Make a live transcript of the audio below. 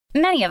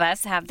Many of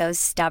us have those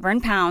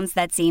stubborn pounds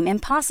that seem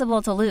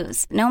impossible to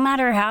lose, no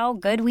matter how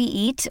good we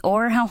eat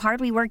or how hard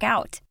we work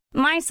out.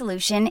 My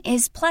solution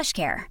is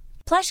PlushCare.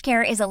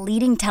 PlushCare is a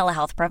leading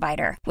telehealth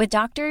provider with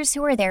doctors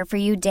who are there for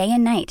you day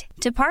and night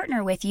to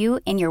partner with you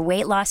in your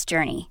weight loss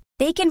journey.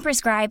 They can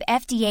prescribe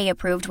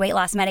FDA-approved weight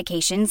loss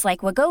medications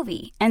like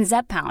Wegovy and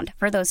Zepbound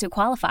for those who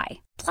qualify.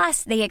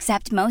 Plus, they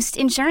accept most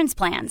insurance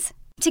plans.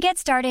 To get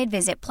started,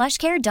 visit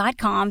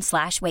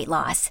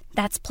plushcare.com/weightloss.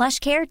 That's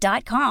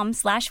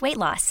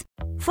plushcare.com/weightloss.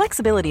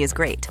 Flexibility is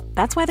great.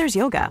 That's why there's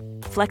yoga.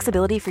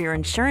 Flexibility for your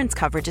insurance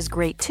coverage is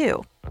great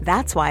too.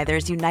 That's why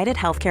there's United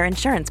Healthcare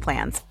Insurance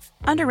Plans.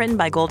 Underwritten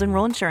by Golden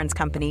Rule Insurance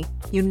Company,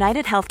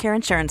 United Healthcare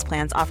Insurance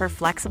Plans offer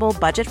flexible,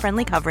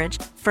 budget-friendly coverage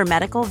for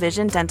medical,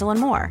 vision, dental, and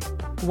more.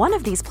 One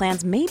of these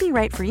plans may be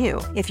right for you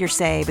if you're,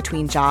 say,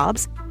 between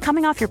jobs,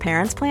 coming off your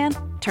parents' plan,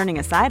 turning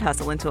a side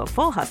hustle into a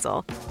full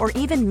hustle, or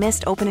even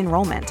missed open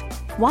enrollment.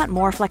 Want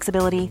more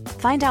flexibility?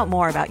 Find out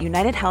more about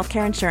United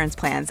Healthcare Insurance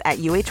Plans at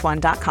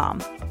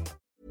uh1.com.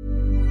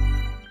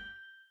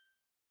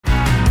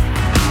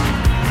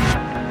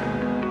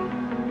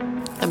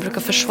 Jag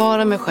brukar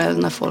försvara mig själv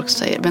när folk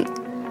säger, men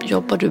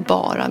jobbar du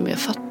bara med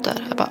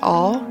fötter? Jag bara,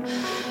 ja.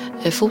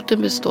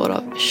 Foten består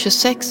av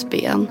 26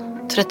 ben,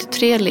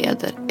 33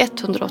 leder,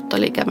 108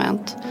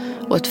 ligament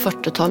och ett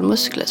 40-tal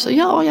muskler. Så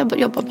ja, jag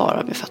jobbar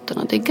bara med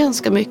fötterna. Det är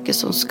ganska mycket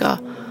som ska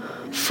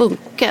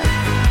funka.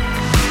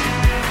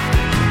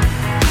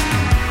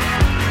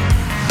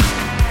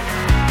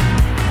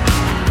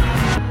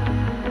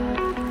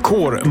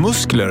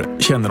 Kårmuskler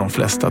känner de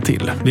flesta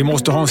till. Vi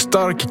måste ha en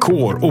stark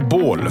kår och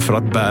bål för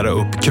att bära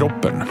upp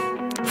kroppen.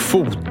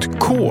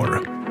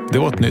 Fotkår, det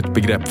var ett nytt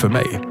begrepp för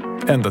mig.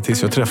 Ända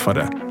tills jag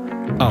träffade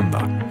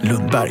Anna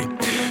Lundberg.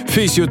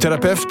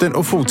 Fysioterapeuten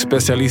och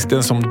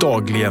fotspecialisten som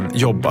dagligen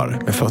jobbar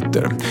med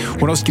fötter.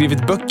 Hon har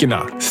skrivit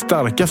böckerna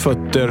Starka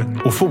fötter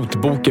och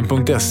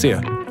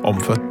fotboken.se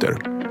om fötter.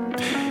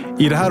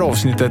 I det här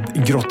avsnittet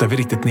grottar vi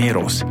riktigt ner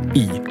oss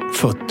i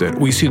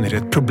fötter och i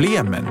synnerhet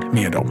problemen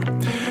med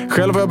dem.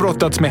 Själv har jag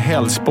brottats med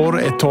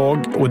hälsporre ett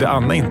tag och det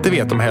Anna inte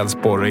vet om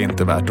hälsporre är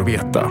inte värt att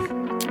veta.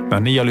 När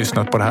ni har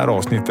lyssnat på det här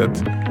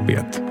avsnittet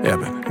vet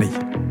även ni.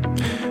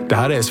 Det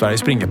här är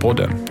Sveriges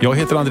Springerpodden. Jag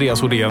heter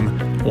Andreas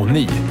Odén och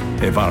ni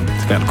är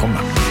varmt välkomna.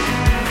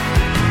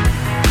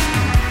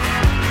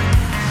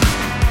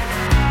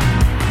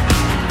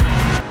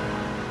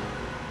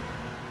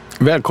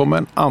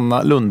 Välkommen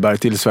Anna Lundberg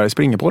till Sveriges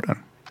Springerpodden.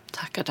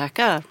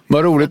 Tackar.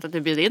 Vad roligt att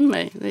du bjöd in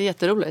mig. Det är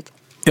jätteroligt.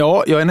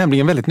 Ja, jag är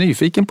nämligen väldigt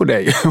nyfiken på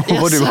dig och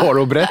vad du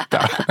har att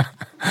berätta.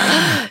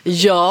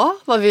 Ja,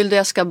 vad vill du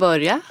jag ska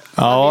börja?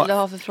 Ja, vad vill du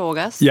ha för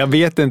fråga? Jag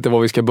vet inte var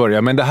vi ska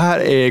börja, men det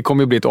här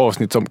kommer att bli ett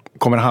avsnitt som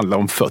kommer att handla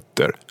om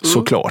fötter,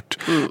 såklart.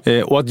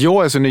 Och att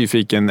jag är så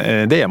nyfiken,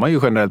 det är man ju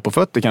generellt på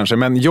fötter kanske,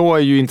 men jag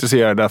är ju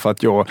intresserad därför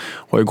att jag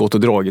har ju gått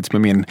och dragits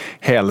med min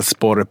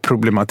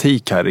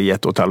hälsporrproblematik här i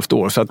 1,5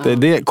 år. Så att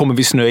det kommer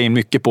vi snöa in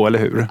mycket på, eller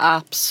hur?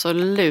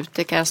 Absolut,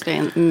 det kan jag snöa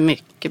in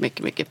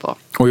mycket på.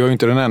 Och jag är ju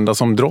inte den enda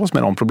som dras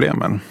med de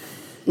problemen.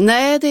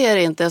 Nej, det är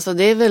det inte. Alltså,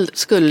 det är väl,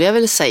 skulle jag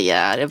väl säga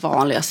är det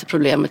vanligaste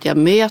problemet jag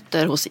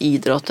möter hos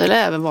idrott eller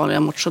även vanliga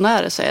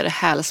motionärer, så är det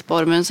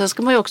hälsporre. Men sen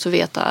ska man ju också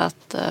veta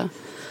att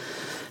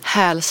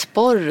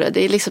hälsporre,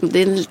 det är liksom, det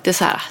är lite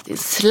så här, det är en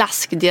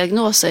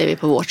slaskdiagnos säger vi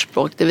på vårt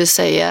språk. Det vill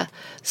säga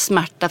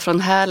smärta från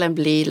hälen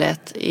blir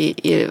lätt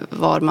i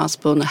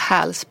varmansbundna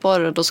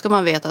hälsporre. Då ska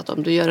man veta att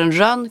om du gör en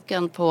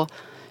röntgen på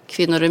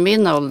kvinnor i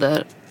min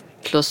ålder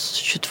plus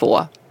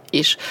 22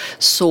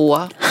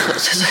 så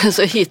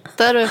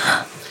hittar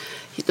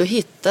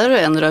du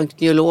en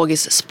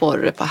röntgenologisk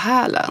sporre på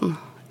hälen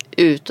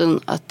utan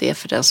att det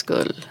för den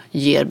skull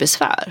ger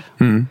besvär.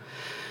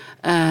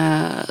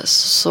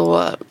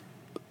 Så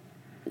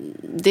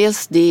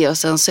dels det, och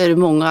sen så är det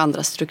många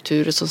andra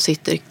strukturer som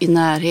sitter i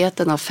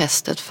närheten av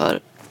fästet för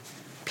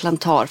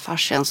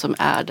plantarfascian, som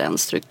är den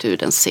struktur,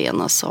 den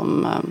sena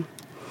som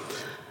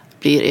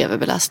blir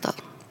överbelastad.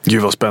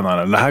 Gud vad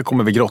spännande. Det här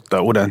kommer vi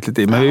grotta ordentligt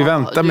i. Men vi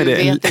väntar med det.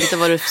 Du vet inte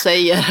vad du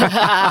säger.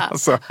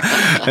 Alltså,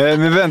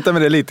 vi väntar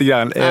med det lite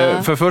grann.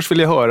 För först vill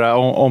jag höra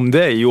om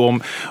dig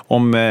och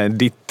om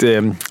ditt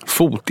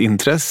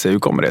fotintresse. Hur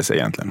kommer det sig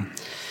egentligen?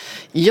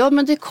 Ja,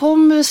 men det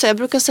kommer sig. Jag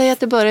brukar säga att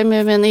det började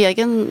med min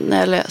egen,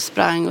 när jag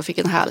sprang och fick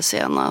en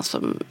hälsena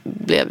som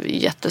blev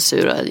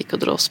jättesura. Jag gick och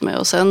dras med.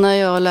 Och sen när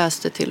jag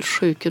läste till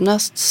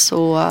sjukgymnast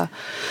så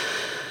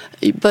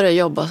började jag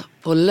jobba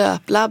på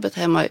löplabbet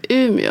hemma i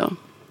Umeå.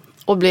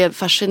 Och blev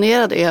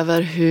fascinerad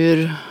över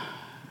hur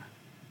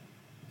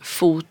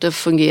foten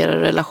fungerar i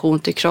relation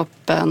till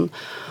kroppen.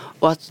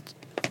 Och att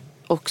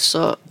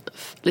också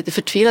lite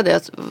förtvivlad är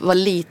att vad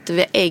lite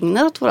vi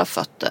ägnar åt våra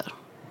fötter.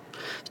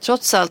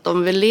 Trots allt,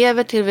 om vi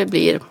lever till vi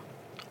blir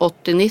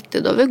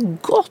 80-90, då har vi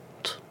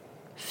gått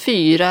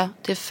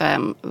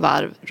 4-5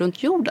 varv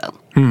runt jorden.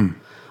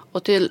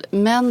 Och till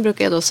män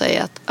brukar jag då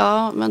säga att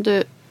ja, men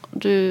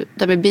du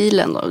där med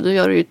bilen då, du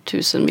gör ju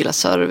 1000 mila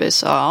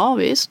service. Ja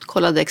visst,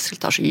 kolla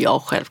däckslitage.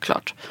 Ja,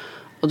 självklart.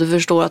 Och du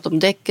förstår att om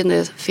däcken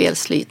är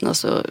felslitna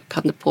så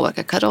kan det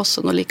påverka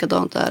karossen, och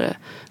likadant är det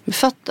med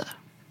fötter.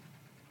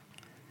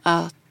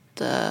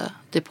 att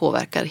det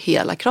påverkar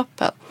hela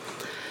kroppen.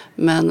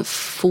 Men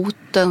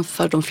foten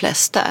för de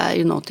flesta är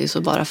ju någonting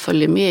som bara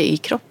följer med i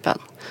kroppen.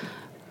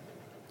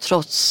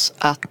 Trots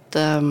att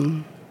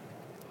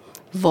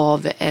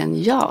vad vi än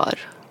gör,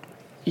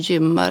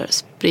 gymmar,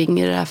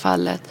 springer i det här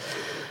fallet,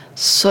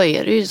 så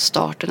är det ju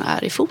starten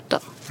är i foten.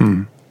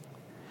 Mm.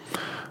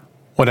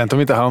 Och den tar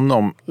vi inte hand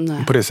om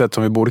på det sätt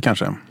som vi borde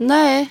kanske?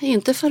 Nej,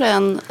 inte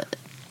förrän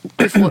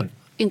du får,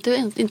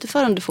 inte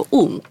förrän du får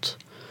ont.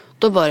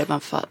 Då börjar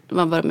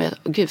man börjar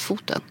med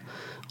foten.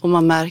 Och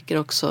man märker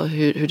också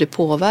hur det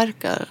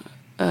påverkar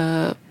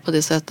på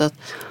det sättet att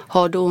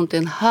har du ont i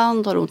en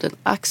hand, har du ont i en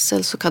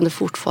axel, så kan det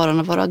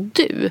fortfarande vara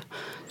du.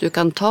 Du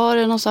kan ta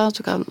det någonstans,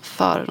 du kan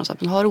föra det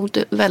någonstans. Men har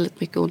du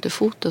väldigt mycket ont i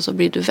foten så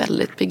blir du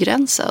väldigt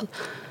begränsad.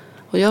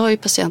 Och jag har ju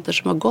patienter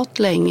som har gått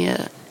länge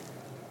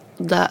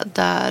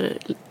där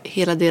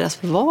hela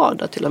deras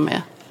vardag till och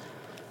med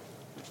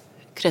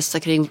kretsar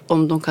kring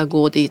om de kan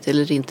gå dit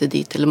eller inte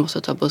dit, eller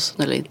måste ta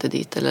bussen eller inte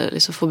dit, eller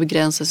liksom få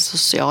begränsa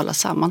sociala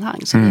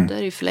sammanhang. Så det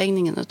är ju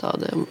förlängningen av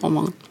det om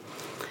man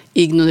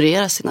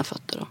ignorerar sina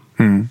fötter då.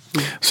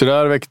 Så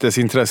där väcktes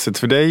intresset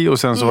för dig och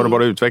sen så har det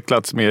bara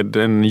utvecklats med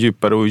en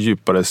djupare och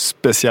djupare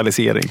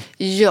specialisering.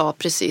 Ja,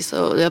 precis.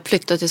 Och jag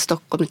flyttade till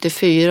Stockholm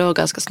 94 och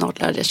ganska snart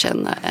lärde jag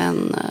känna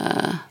en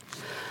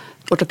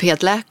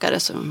ortopedläkare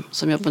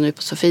som jobbar nu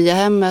på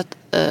Sofiahemmet.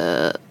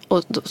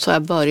 Och så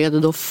jag började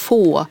då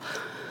få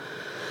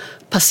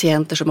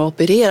patienter som var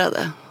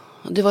opererade.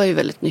 Och det var ju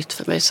väldigt nytt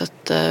för mig. Så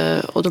att,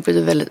 och då blev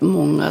det väldigt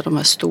många av de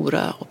här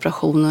stora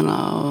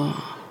operationerna och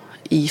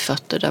i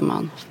fötter där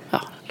man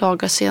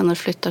lagar senor,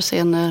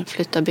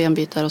 flyttar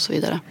benbitar och så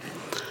vidare.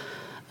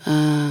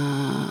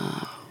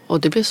 Och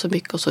det blev så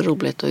mycket och så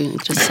roligt och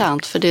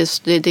intressant. För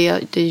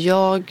det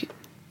jag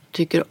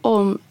tycker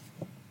om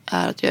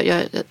är att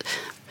jag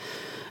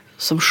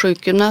som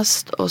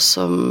sjukgymnast och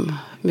som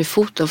med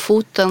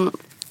foten,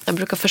 jag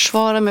brukar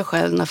försvara mig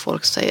själv när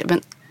folk säger,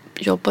 men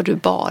jobbar du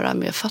bara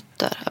med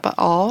fötter? Jag bara,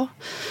 ja.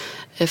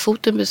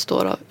 Foten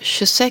består av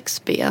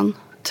 26 ben,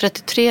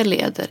 33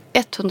 leder,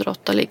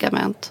 108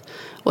 ligament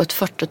och ett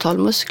 40-tal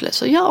muskler.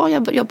 Så ja,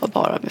 jag jobbar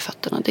bara med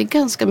fötterna. Det är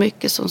ganska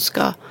mycket som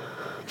ska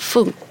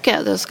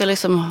funka. Den ska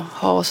liksom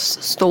ha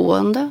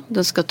stående,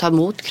 den ska ta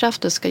emot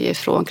kraft, den ska ge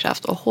ifrån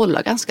kraft och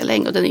hålla ganska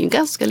länge. Och den är en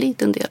ganska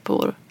liten del på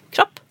vår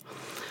kropp.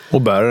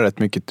 Och bär rätt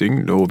mycket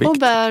tyngd och vikt. Och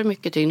bär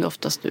mycket tyngd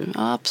oftast nu.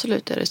 Ja,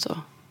 absolut är det så.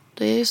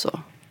 Det är ju så.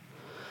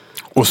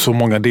 Och så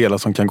många delar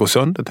som kan gå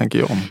sönder, tänker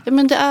jag. Ja,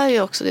 men det är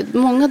ju också det.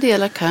 Många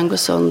delar kan gå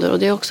sönder. Och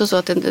det är också så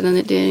att det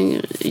är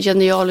en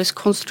genialisk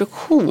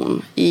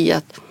konstruktion i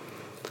att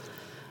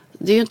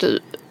det är ju inte...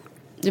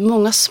 Det är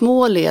många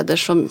små leder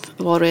som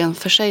var och en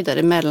för sig, där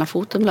i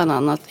mellanfoten bland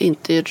annat,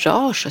 inte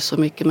rör sig så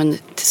mycket, men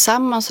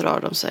tillsammans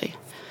rör de sig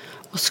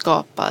och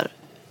skapar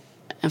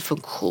en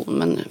funktion.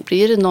 Men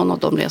blir det någon av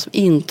de leder som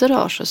inte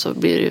rör sig så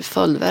blir det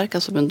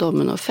följdverkan som en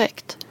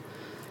dominoeffekt.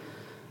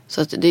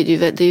 Så att det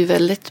är ju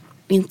väldigt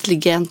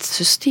intelligent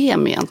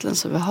system egentligen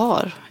som vi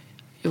har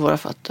i våra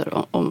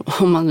fötter,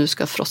 om man nu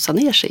ska frossa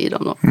ner sig i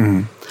dem då.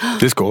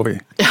 Det ska vi.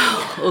 Ja,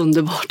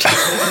 underbart.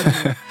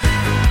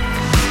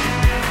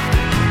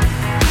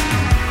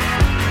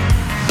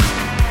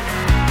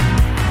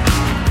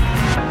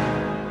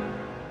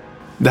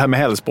 Det här med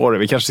hälsporre,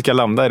 vi kanske ska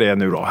landa i det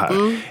nu då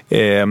här.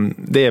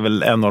 Det är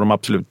väl en av de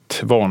absolut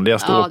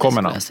vanligaste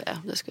åkommorna.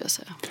 Det skulle jag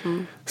säga.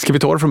 Ska vi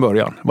ta det från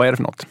början? Vad är det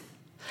för något?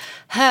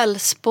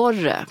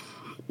 Hälsporre.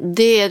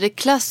 Det är det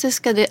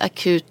klassiska, det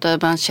akuta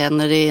man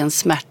känner, det är en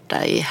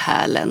smärta i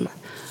hälen.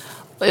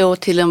 Och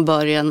till en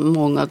början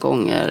många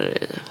gånger,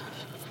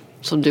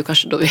 som du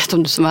kanske då vet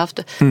om du som har haft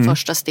det,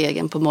 första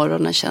stegen på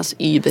morgonen känns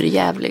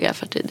überjävliga.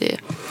 För det.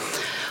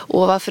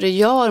 Och varför det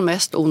gör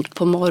mest ont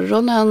på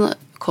morgonen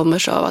kommer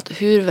sig av att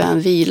hur vi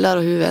än vilar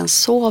och hur vi än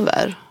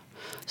sover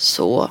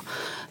så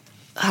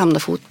hamnar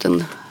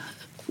foten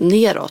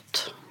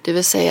neråt. Det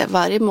vill säga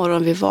varje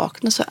morgon vi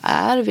vaknar så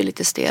är vi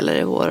lite stelare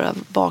i våra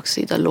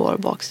baksida lår,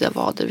 baksida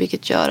vader,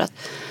 vilket gör att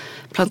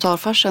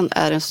plantarfascian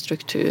är en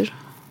struktur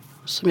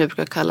som jag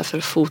brukar kalla för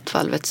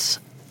fotvalvets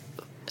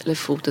eller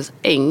fotens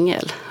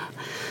ängel.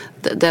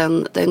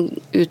 Den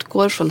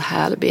utgår från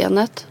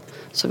hälbenet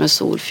som en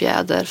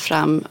solfjäder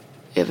fram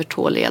över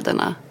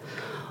tålederna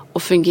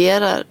och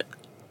fungerar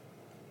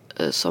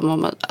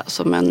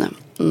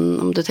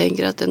om du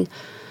tänker att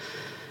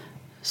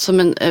som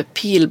en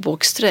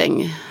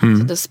pilbågssträng. Så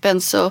den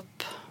spänns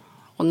upp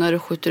och när du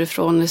skjuter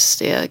ifrån i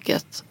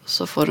steget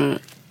så får du en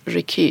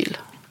rekyl.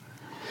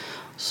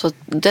 Så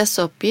dess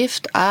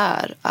uppgift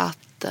är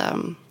att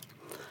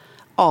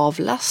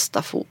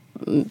avlasta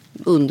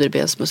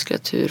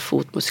underbensmuskulatur,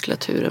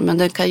 fotmuskulaturen, men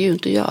den kan ju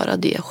inte göra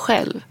det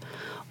själv.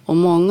 Och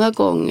många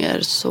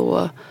gånger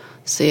så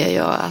ser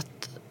jag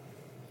att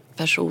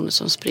personer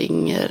som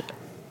springer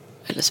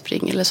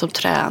eller som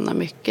tränar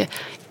mycket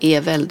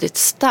är väldigt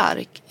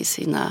stark i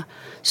sina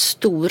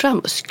stora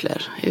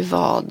muskler, i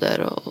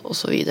vader och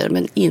så vidare,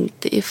 men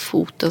inte i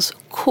fotens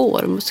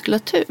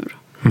kårmuskulatur.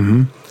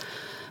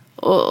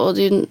 Och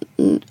det är ju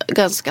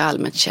ganska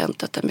allmänt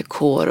känt att det med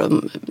core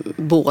och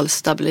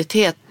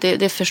bålstabilitet,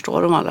 det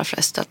förstår de allra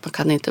flesta, att man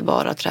kan inte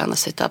bara träna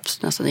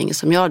sit-ups, nästan ingen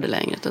som gör det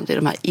längre, utan det är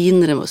de här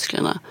inre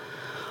musklerna.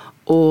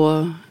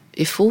 Och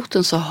i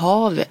foten så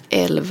har vi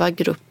 11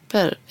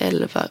 grupper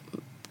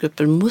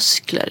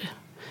muskler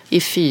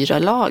i 4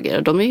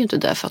 lager. De är ju inte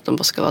där för att de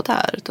bara ska vara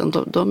där, utan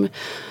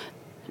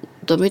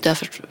de är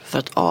där för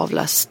att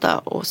avlasta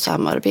och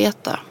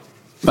samarbeta.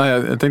 Nej,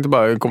 jag tänkte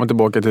bara komma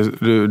tillbaka till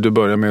du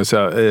börjar med att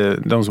säga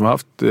de som har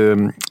haft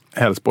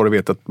hälsporre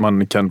vet att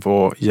man kan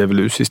få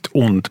djävulusiskt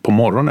ont på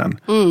morgonen.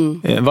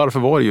 Varför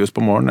var det just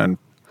på morgonen?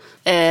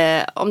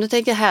 Om du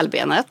tänker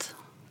hälbenet,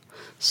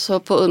 så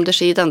på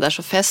undersidan där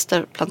så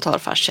fäster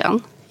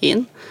plantarfascian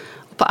in.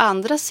 Och på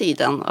andra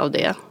sidan av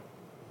det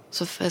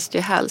så fäster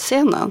ju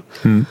hälsenan.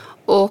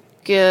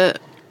 Och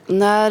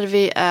när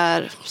vi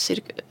är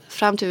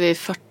fram till vi är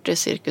 40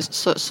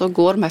 cirkus så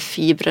går de här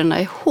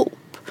fibrerna ihop.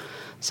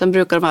 Sen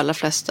brukar de allra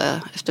flesta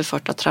efter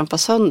 40 trampa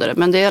sönder det.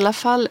 Men det är i alla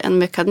fall en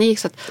mekanik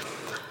så att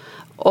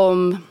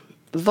om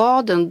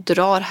vaden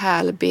drar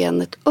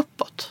hälbenet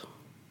uppåt,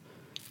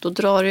 då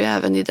drar det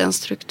även i den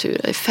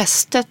strukturen, i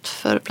fästet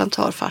för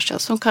plantarfascian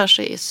som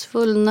kanske är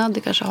svullnad, det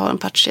kanske har en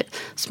par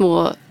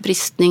små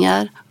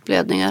bristningar,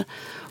 blödningar.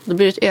 Och då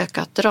blir det ett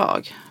ökat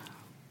drag.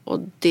 Och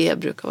det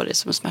brukar vara det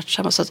som är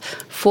smärtsamt. Så att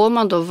får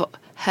man då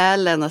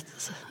hälen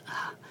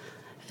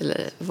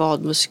eller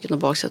vadmuskeln och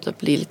baksidan att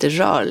bli lite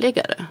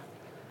rörligare,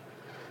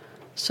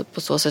 så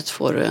på så sätt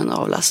får du en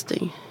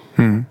avlastning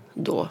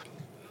då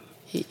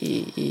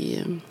i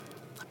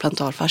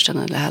plantarfascian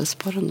eller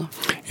hälsporren då.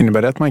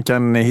 Innebär det att man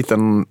kan hitta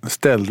en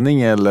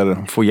ställning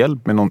eller få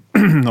hjälp med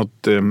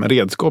något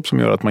redskap som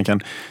gör att man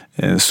kan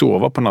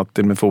sova på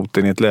natten med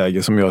foten i ett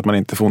läge som gör att man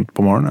inte får ont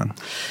på morgonen?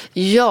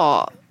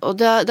 Ja, och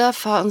där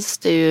fanns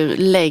det ju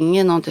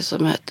länge någonting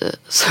som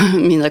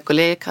mina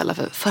kollegor kallar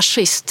för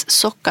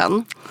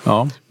fascistsockan.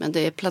 Ja. Men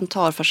det är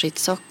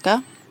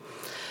plantarfascitsocka.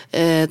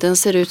 Den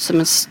ser ut som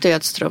en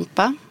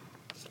stödstrumpa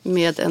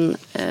med en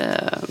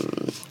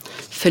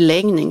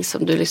förlängning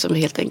som du liksom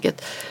helt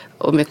enkelt,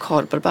 och med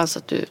kardborreband så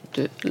att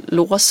du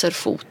låser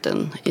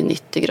foten i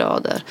 90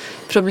 grader.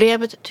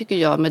 Problemet tycker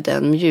jag med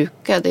den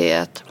mjuka, det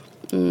är att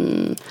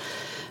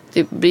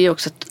det blir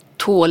också att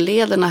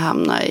tålederna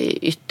hamnar i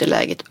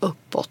ytterläget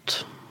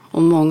uppåt.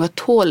 Och många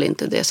tål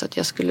inte det, så att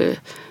jag skulle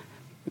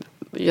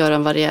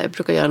jag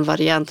brukar göra en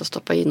variant och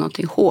stoppa in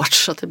någonting hårt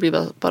så att det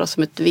blir bara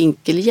som ett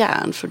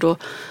vinkeljärn, för då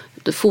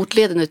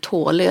fotleden är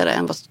tåligare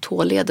än vad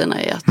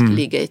tålederna är att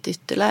ligga i ett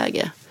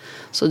ytterläge.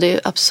 Så det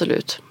är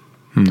absolut,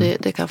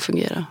 det kan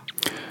fungera.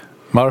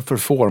 Varför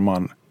får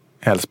man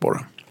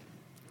hälsporre?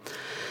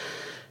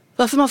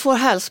 Varför man får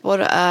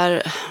hälsporre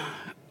är,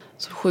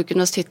 som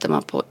sjukgymnast tittar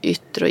man på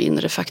yttre och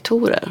inre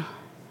faktorer.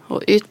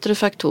 Och yttre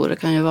faktorer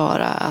kan ju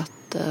vara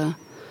att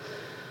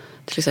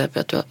till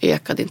exempel att du har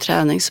ökat din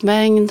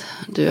träningsmängd,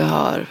 du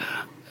har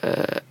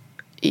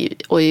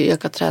och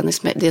ökat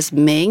träningsmängd, dels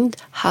mängd,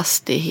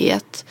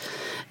 hastighet,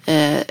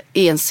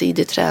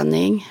 ensidig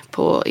träning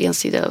på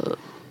ensidiga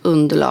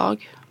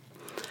underlag.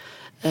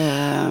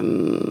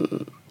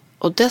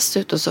 Och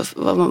dessutom så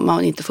vad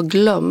man inte får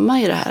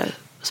glömma i det här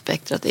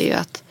spektrat är ju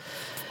att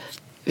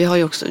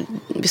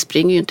vi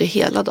springer ju inte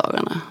hela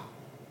dagarna,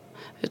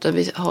 utan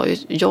vi har ju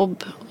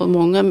jobb, och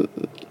många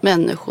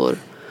människor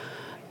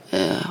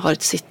har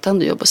ett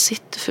sittande jobb och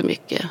sitter för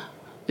mycket,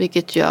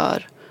 vilket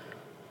gör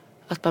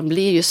att man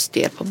blir just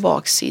stel på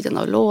baksidan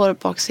av lår,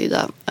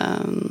 baksidan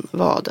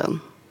vaden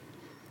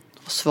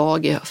och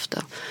svag i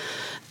höften.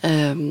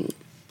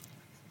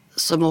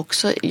 Som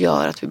också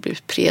gör att vi blir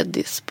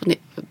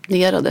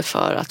predisponerade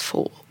för att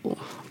få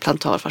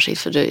plantarfascit,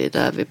 för det är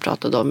där vi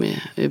pratade om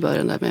i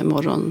början där med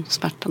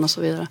morgonsmärtan och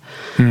så vidare.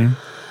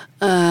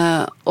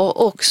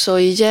 Och också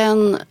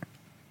igen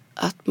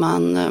att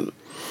man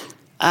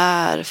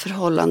är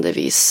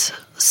förhållandevis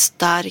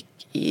stark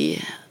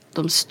i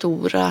de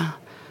stora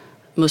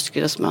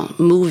musklerna som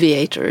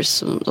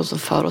moviators, de som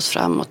för oss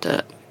framåt,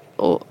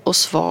 och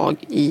svag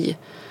i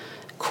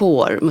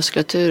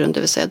core-muskulaturen, det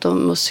vill säga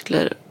de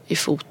muskler i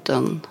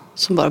foten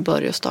som bara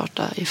börjar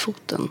starta i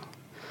foten.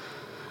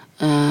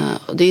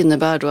 Och det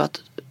innebär då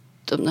att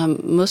de här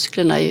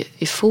musklerna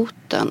i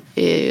foten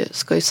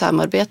ska ju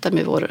samarbeta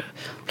med vår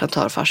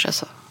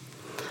plantarfascia.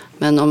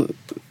 Men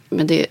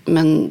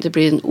det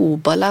blir en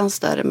obalans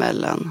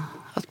däremellan,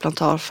 att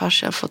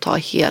plantarfascian får ta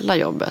hela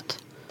jobbet.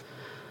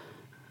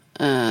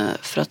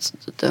 För att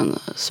den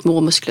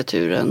små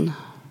muskulaturen,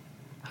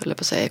 höll jag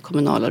på att säga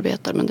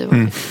kommunalarbetare, men det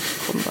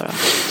kom bara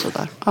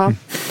sådär. Ja.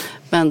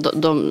 Men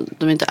de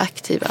är inte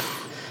aktiva.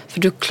 För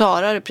du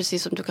klarar det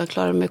precis som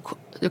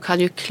du kan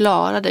ju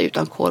klara det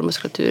utan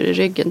core-muskulatur i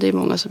ryggen. Det är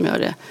många som gör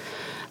det.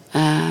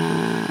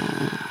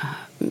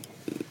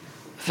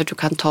 För du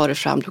kan ta dig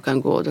fram, du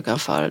kan gå, du kan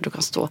föra, du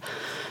kan stå.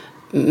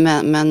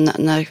 Men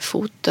när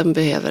foten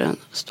behöver en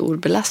stor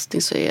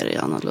belastning så är det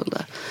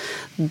annorlunda.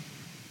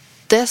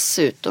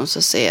 Dessutom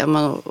så ser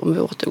man, om vi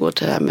återgår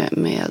till det här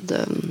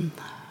med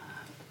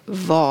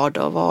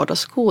vardag och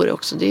vardagsskor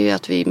också. Det är ju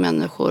att vi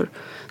människor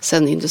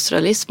sen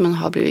industrialismen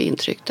har blivit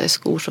intryckta i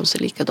skor som ser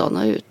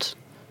likadana ut.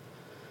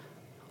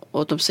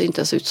 Och de ser inte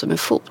ens ut som en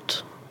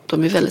fot.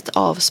 De är väldigt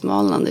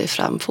avsmalnande i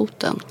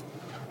framfoten.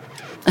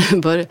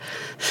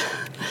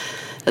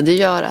 Det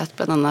gör att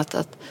bland annat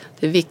att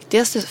det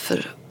viktigaste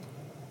för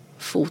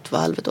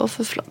fotvalvet och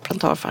för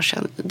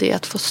plantarfascian, det är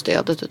att få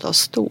stödet av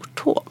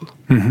stortån.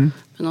 Mm-hmm.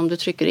 Men om du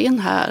trycker in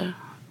här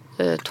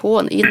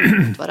tån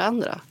in mot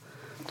varandra,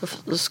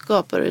 då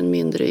skapar du en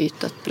mindre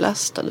yta att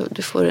belasta.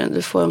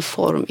 Du får en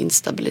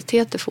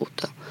forminstabilitet i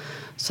foten.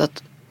 Så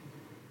att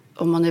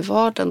om man i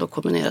vardagen då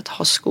kombinerar att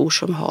ha skor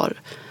som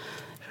har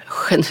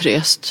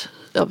generöst,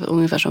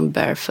 ungefär som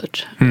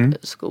barefoot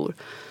skor,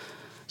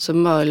 så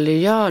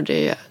möjliggör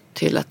det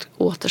till att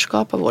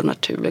återskapa vår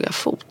naturliga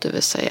fot. Det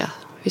vill säga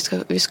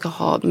vi ska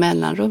ha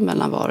mellanrum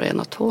mellan var och en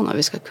av tårna.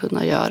 Vi ska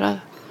kunna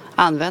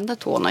använda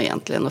tårna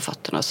egentligen och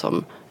fötterna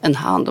som en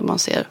hand. Om man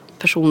ser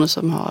personer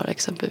som har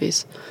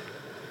exempelvis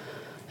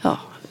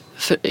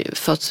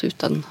fötts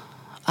utan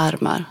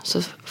armar,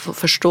 så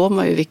förstår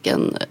man ju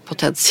vilken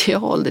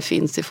potential det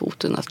finns i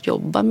foten att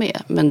jobba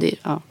med. Men det,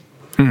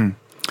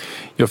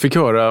 Jag fick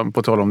höra,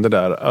 på tal om det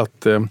där,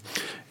 att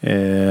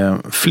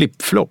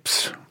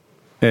flipflops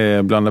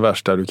är bland det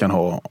värsta du kan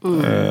ha.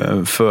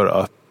 För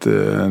att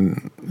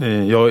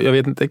jag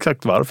vet inte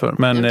exakt varför.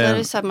 Men, det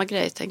är samma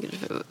grej, tänker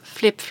du.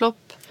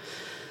 Flipflop,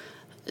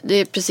 det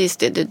är precis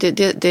det.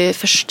 Det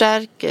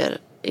förstärker,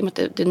 i och med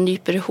att det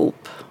nyper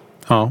ihop.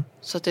 Ja.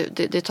 Så att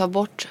det tar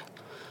bort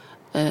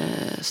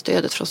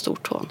stödet från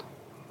stortån.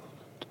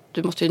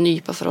 Du måste ju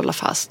nypa för att hålla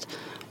fast.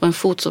 Och en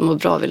fot som mår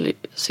bra vill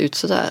se ut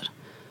så där.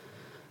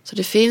 Så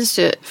det finns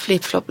ju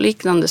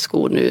flip-flop-liknande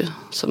skor nu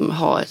som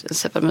har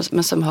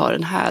men som har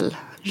en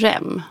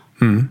hälrem.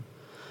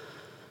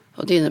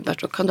 Och det innebär att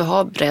då kan du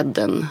ha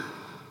bredden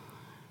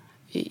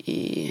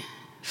i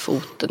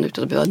foten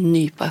utan att behöva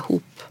nypa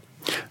ihop.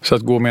 Så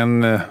att gå med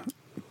en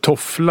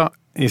toffla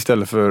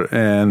istället för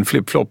en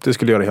flip-flop, det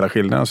skulle göra hela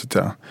skillnaden, så att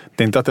säga.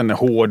 Det är inte att den är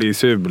hård i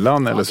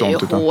sulan eller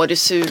sånt. Det är hård i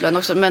sulan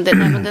också, men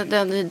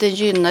det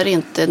gynnar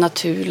inte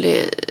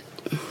naturlig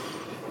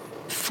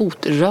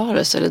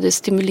fotrörelse, eller det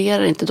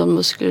stimulerar inte de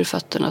muskler i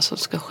fötterna som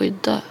ska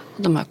skydda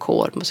de här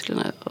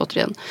kårmusklerna.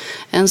 Återigen,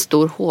 en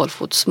stor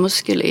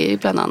hålfotsmuskel är ju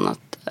bland annat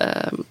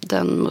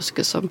den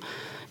muskel som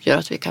gör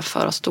att vi kan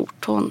föra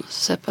stortån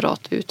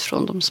separat ut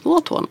från de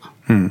små tårna.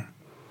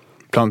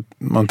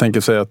 Man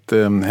tänker sig att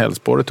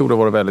hälsporet torde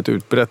vara väldigt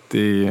utbrett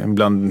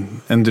bland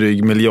en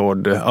dryg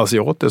miljard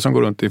asiater som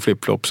går runt i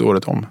flipflops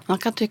året om. Man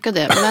kan tycka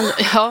det, men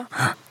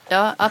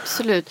ja,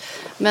 absolut.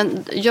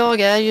 Men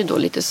jag är ju då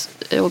lite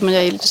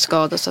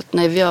skadad, så att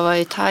när vi var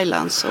i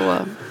Thailand så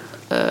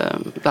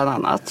bland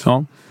annat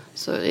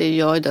så är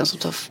jag den som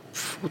tar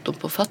foton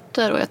på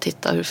fötter och jag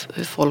tittar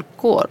hur folk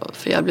går,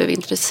 för jag blev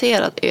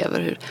intresserad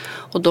över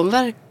och de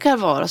verkar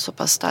vara så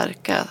pass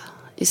starka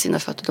i sina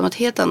fötter. De har ett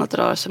helt annat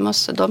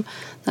rörelsemönster.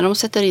 När de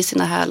sätter i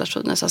sina hälar så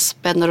nästan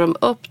spänner de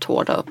upp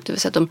tårna upp. Det vill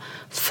säga att de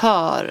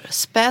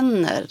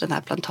förspänner den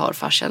här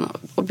plantarfascian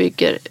och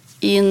bygger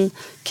in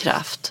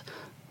kraft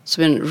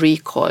som en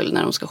recoil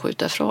när de ska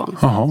skjuta ifrån.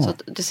 Så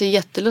att det ser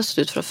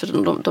jättelustigt ut för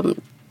de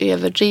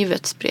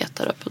överdrivet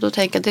spretar upp. Och då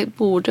tänker jag att det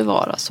borde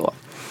vara så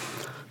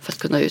för att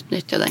kunna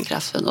utnyttja den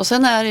kraften. Och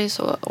sen är det ju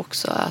så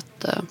också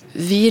att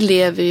vi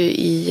lever ju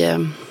i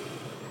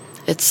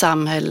ett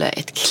samhälle,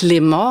 ett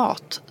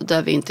klimat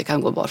där vi inte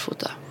kan gå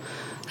barfota.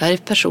 Det här är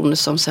personer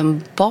som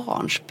sedan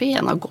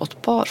barnsben har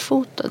gått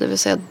barfota. Det vill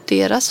säga att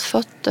deras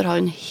fötter har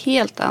en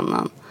helt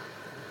annan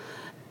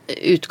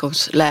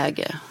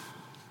utgångsläge.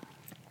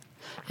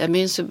 Jag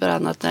minns ju bland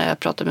annat när jag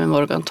pratade med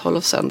Morgan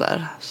Tollefsen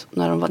där,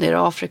 när de var nere i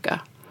Afrika.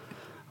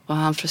 Och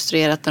han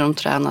frustrerat när de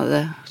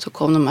tränade, så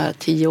kom de här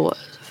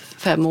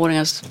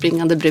 5-åringar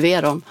springande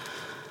bredvid dem.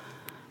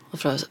 Och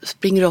frågade,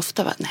 springer du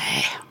ofta?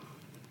 Nej.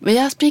 Men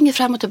jag springer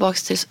fram och tillbaka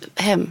till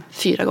hem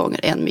 4 gånger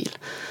 1 mil.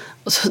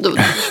 Och så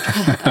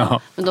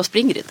men de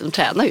springer inte, de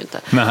tränar ju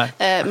inte.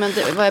 Men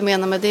vad jag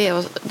menar med det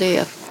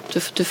är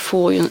att du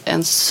får ju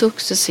en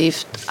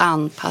successivt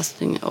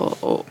anpassning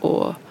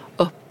och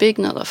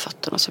uppbyggnad av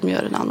fötterna som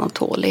gör en annan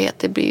tålighet.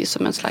 Det blir ju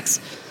som en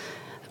slags,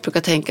 jag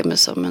brukar tänka mig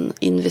som en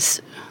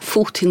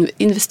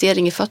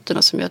fotinvestering i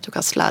fötterna som gör att du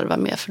kan slarva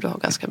med, för du har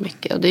ganska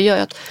mycket. Och det gör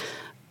ju att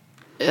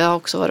jag har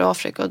också varit i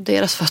Afrika och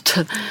deras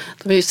fötter,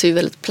 de ser ju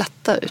väldigt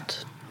platta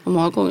ut. Och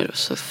många gånger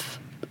så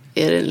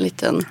är det en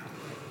liten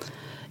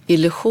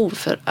illusion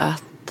för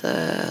att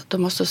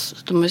de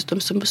är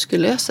så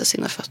muskulösa,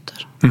 sina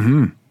fötter.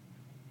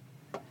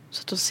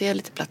 Så att de ser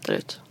lite plattare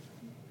ut.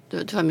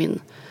 Det var min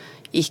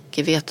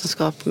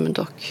icke-vetenskap, men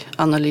dock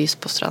analys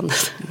på stranden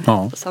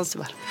på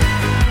Zanzibar.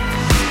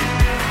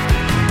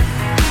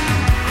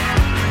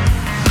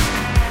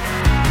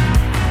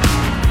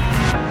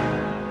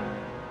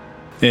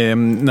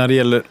 När det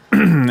gäller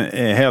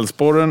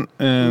hälsporren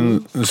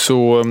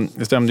så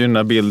stämde ju den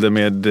här bilden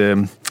med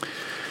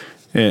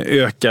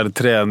ökad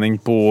träning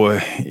på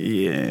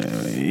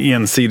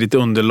ensidigt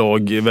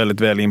underlag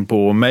väldigt väl in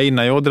på mig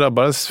när jag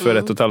drabbades för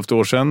 1,5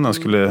 år sedan. Jag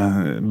skulle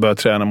börja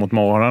träna mot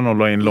maran och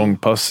la in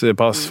långpass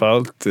på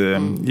asfalt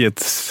i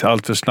ett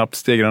allt för snabbt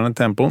stegrande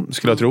tempo,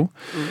 skulle jag tro.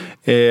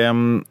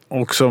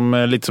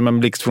 Och lite som en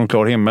blixt från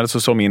klar himmel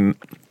så sa min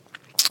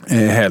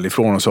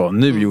härifrån och sa,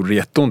 nu gjorde det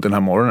jätteont den här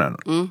morgonen.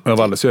 Jag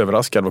var alldeles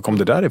överraskad, vad kom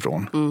det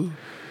därifrån?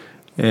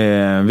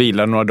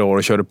 Vilade några dagar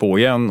och körde på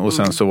igen och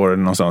sen så var det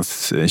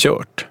någonstans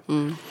kört.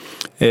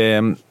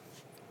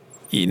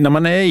 När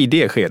man är i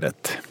det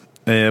skedet,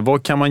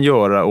 vad kan man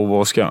göra och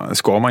vad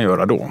ska man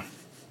göra då?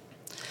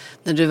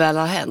 När det väl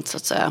har hänt så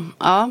att säga.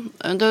 Ja,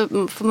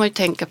 då får man ju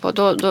tänka på,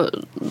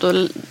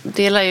 då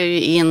delar jag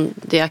ju in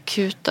det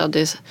akuta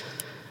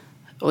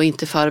och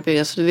inte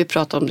förebygga. Så vi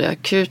pratar om det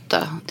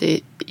akuta, det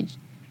är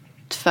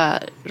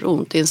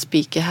tväront, det är en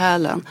spik i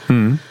hälen.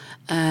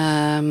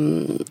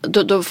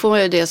 Då får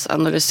man ju dels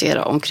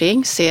analysera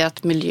omkring, se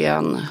att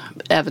miljön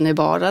även i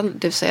vardagen,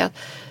 det vill säga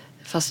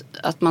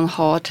att man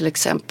har till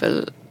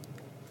exempel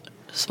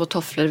små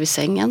tofflor vid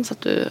sängen så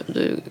att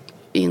du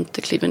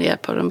inte kliver ner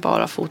på den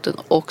bara foten,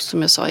 och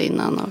som jag sa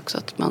innan också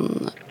att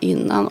man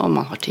innan, om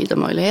man har tid och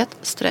möjlighet,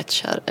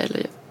 stretchar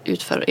eller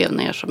utför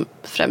övningar som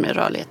främjar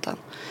rörligheten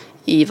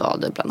i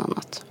vader bland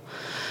annat.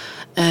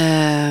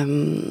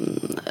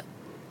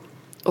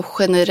 Och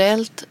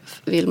generellt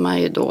vill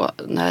man ju då,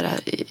 när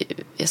det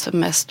är som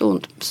mest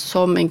ont,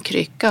 som en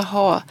krycka,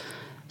 ha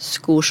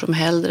skor som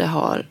hellre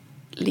har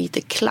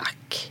lite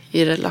klack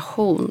i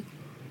relation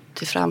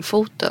till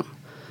framfoten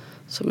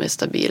som är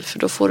stabil. För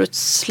då får du ett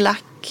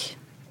slack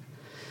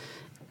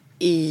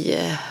i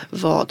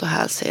vad och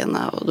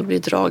hälsena och då blir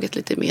draget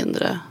lite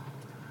mindre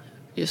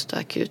just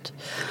akut.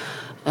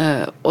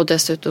 Och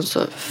dessutom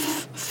så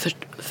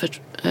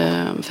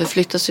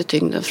förflyttas ju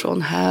tyngden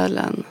från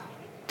hälen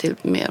till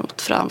mer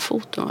mot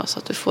framfoten, så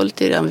att du får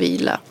lite grann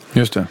vila.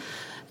 Just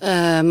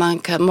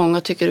det.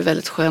 Många tycker det är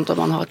väldigt skönt om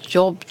man har ett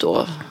jobb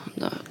då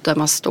där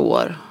man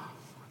står,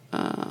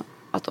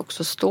 att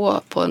också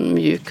stå på en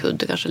mjuk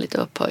kudde, kanske lite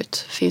upphöjt.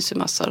 Det finns ju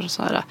massor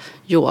sådana här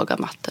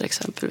yogamattor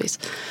exempelvis.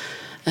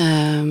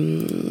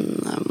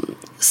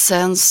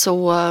 Sen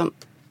så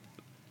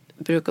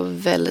brukar vara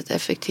väldigt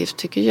effektivt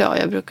tycker jag.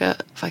 Jag brukar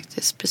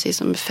faktiskt, precis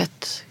som med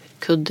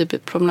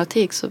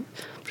fettkuddeproblematik, så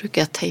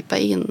brukar jag tejpa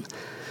in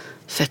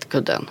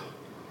fettkudden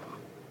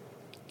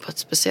på ett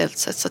speciellt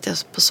sätt så att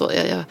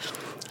jag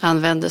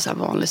använder så här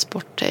vanlig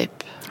sporttejp.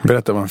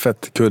 Berätta vad en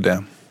fettkudde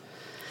är.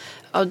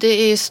 Ja, det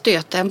är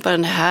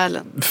stötdämparen i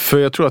hälen. För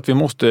jag tror att vi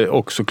måste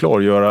också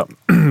klargöra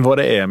vad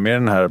det är med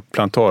den här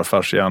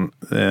plantarfascian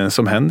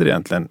som händer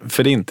egentligen.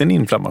 För det är inte en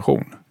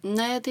inflammation.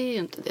 Nej, det är ju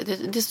inte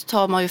det. Det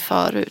tar man ju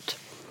förut.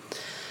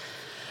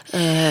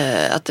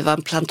 Att det var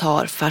en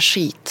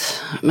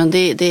plantarfascit. Men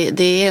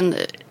det är en...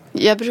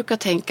 Jag brukar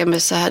tänka mig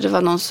så här, det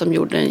var någon som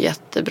gjorde en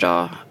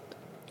jättebra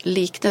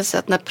liknelse,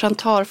 att när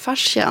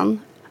plantarfascian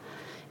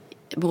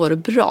mår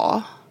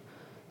bra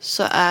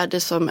så är det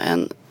som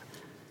en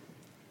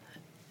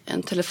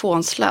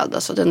telefonsladd.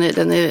 Alltså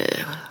den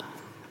är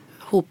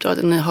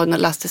hopdragen, den har en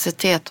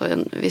elasticitet och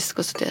en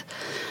viskositet.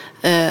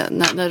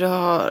 När du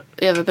har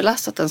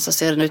överbelastat den så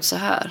ser den ut så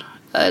här.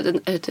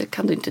 Det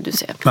kan du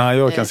se. Nej,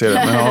 jag kan se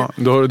det. Men ja,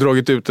 då har du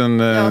dragit ut en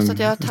så att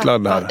jag har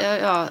sladd här.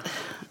 Ja,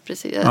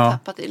 precis. Jag har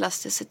tappat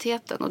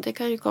elasticiteten, och det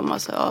kan ju komma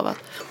sig av att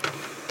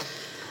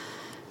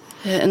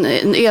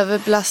en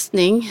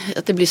överbelastning,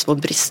 att det blir små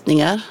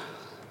bristningar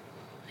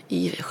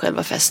i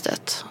själva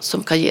fästet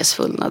som kan ge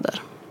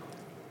svullnader.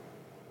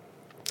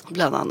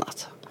 Bland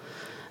annat.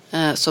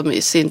 Som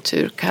i sin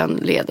tur kan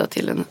leda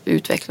till en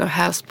utveckling av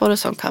hälsporre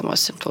som kan vara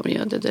symptom.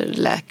 Det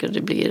läker,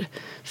 det blir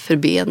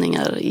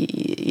förbeningar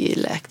i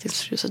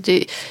läkningsfrö. Så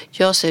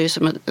jag ser det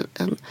som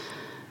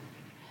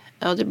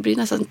det blir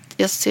nästan,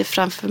 jag ser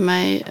framför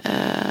mig,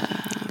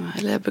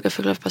 eller jag brukar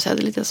förklara på att säga,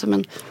 det är lite som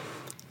en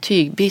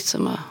tygbit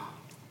som har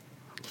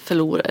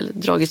förlorat eller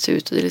dragits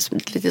ut. Det är liksom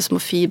lite små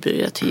fibrer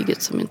i det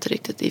tyget som inte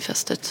riktigt är i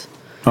fästet.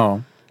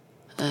 Ja.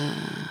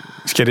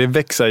 Ska det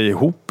växa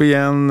ihop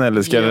igen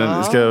eller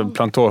ska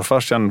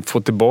plantarfascian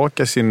få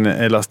tillbaka sin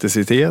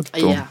elasticitet?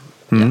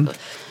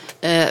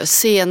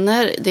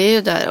 Senare, det är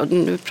ju där, och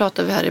nu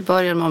pratar vi här i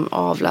början om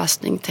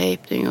avlastning,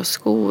 tejpning och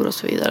skor och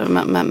så vidare,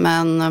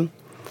 men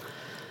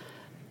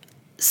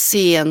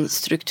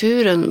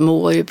senstrukturen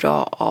mår ju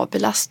bra av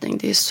belastning.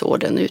 Det är så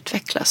den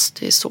utvecklas,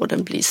 det är så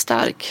den blir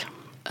stark.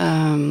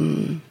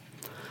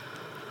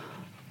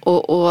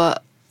 Och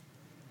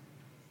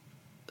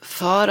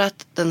för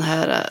att den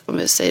här, om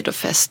vi säger då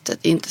fästet,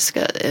 inte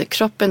ska,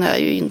 kroppen är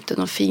ju inte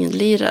någon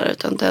finlirare,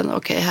 utan den,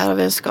 här har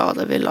vi en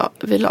skada,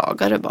 vi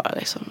lagar det bara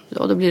liksom.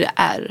 Och då blir det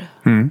R.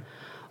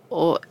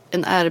 Och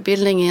en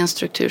R-bildning i en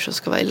struktur som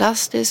ska vara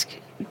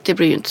elastisk, det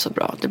blir ju inte så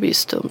bra, det blir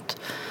stumt.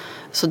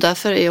 Så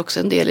därför är också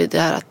en del i det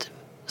här att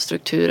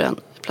strukturen,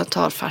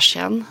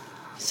 plantarfascian,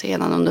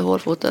 senan under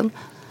hårfoten,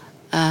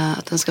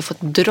 att den ska få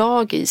ett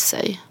drag i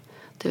sig.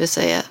 Det vill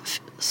säga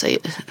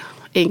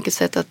enkelt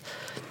sett att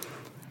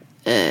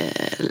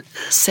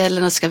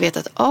cellerna ska veta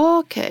att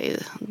okej,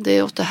 det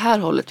är åt det här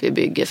hållet vi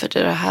bygger, för det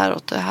är det här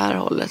åt det här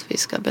hållet vi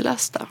ska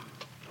belasta.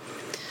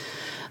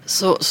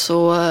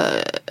 Så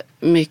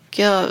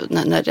mycket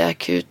när det är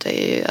akut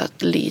är ju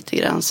att lite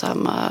grann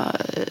samma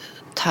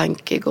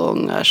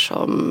tankegångar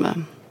som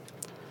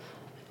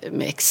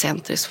med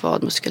excentrisk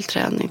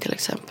vadmuskelträning till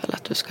exempel.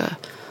 Att du ska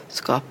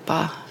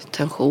skapa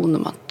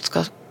tension och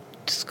att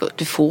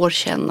du får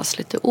kännas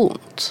lite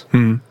ont.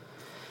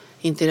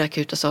 Inte i det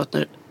akuta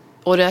saker.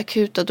 Och det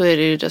akuta, då är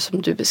det ju det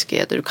som du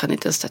beskrev. Du kan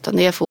inte ens sätta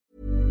ner foten.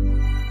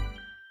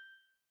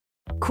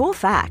 Cool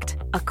fact,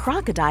 a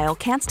crocodile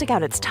can't stick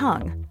out its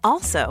tongue.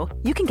 Also,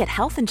 you can get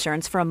health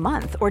insurance for a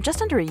month or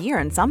just under a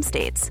year in some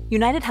states.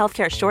 United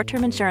Healthcare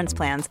short-term insurance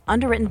plans,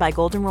 underwritten by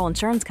Golden Rule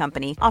Insurance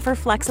Company, offer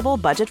flexible,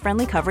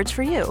 budget-friendly coverage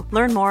for you.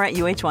 Learn more at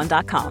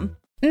uh1.com.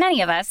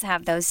 Many of us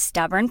have those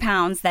stubborn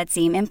pounds that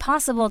seem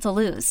impossible to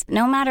lose,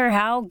 no matter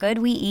how good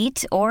we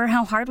eat or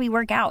how hard we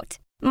work out.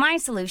 My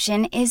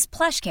solution is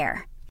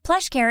PlushCare.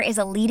 PlushCare is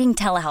a leading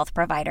telehealth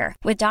provider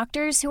with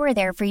doctors who are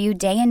there for you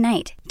day and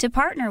night to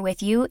partner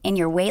with you in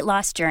your weight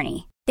loss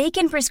journey. They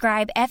can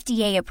prescribe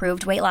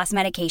FDA-approved weight loss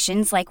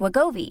medications like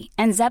Wegovy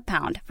and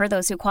Zepbound for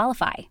those who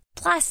qualify.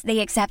 Plus, they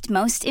accept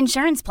most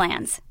insurance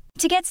plans.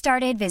 To get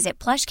started,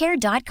 visit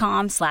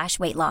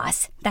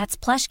plushcare.com/weightloss.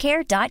 That's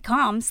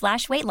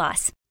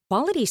plushcare.com/weightloss.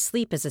 Quality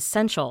sleep is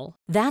essential.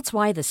 That's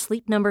why the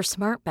Sleep Number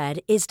Smart Bed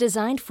is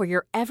designed for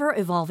your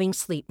ever-evolving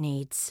sleep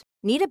needs.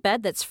 Need a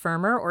bed that's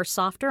firmer or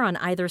softer on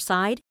either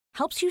side?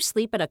 Helps you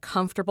sleep at a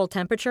comfortable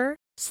temperature?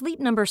 Sleep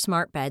Number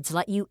Smart Beds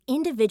let you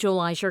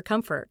individualize your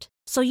comfort,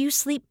 so you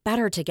sleep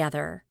better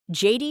together.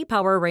 JD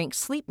Power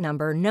ranks Sleep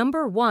Number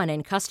 #1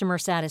 in customer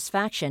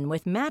satisfaction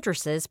with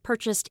mattresses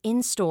purchased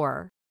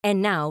in-store.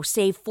 And now,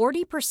 save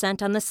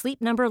 40% on the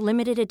Sleep Number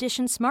Limited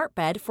Edition Smart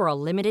Bed for a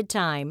limited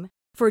time.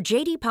 For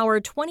JD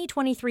Power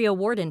 2023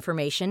 award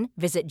information,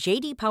 visit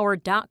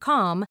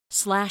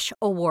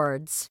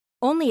jdpower.com/awards.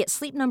 Only at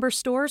Sleep Number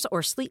stores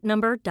or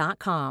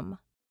sleepnumber.com.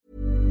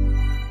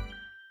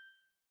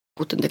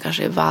 Det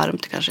kanske är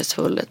varmt, det kanske är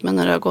svullet, men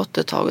när det har gått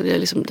ett tag och det är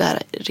liksom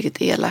där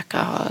riktigt elaka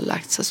har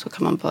lagt sig, så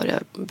kan man börja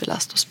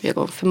belasta och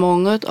spela om. För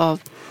många av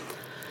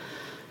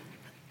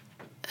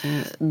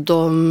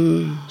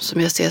de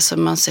som jag ser,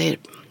 som man säger,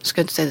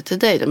 ska inte säga det till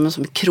dig, men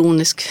som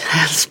kronisk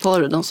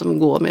hälsporre, de som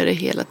går med det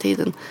hela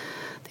tiden,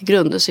 det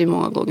grundar sig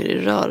många gånger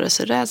i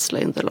rörelserädsla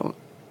under lång.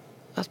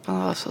 Att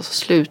man har alltså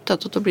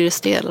slutat, och då blir det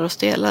stelare och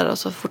stelare, och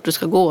så fort du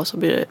ska gå så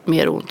blir det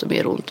mer ont och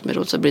mer ont och mer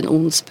ont, så blir det en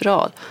ond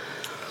spiral.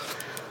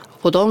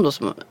 Och på dem då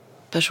som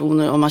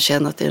personer, om man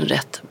känner att det är en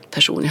rätt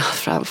person jag har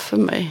framför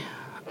mig,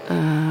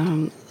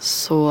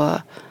 så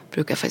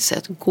brukar jag faktiskt säga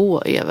att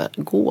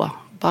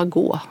bara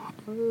gå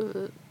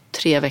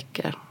 3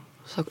 veckor,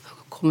 så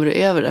kommer du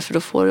över det, för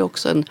då får du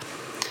också en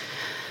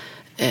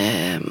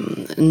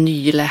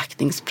ny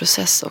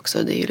läkningsprocess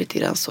också. Det är ju lite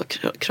grann så,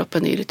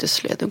 kroppen är ju lite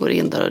slöd, den går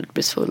in där och det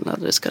blir svullnad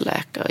och det ska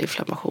läka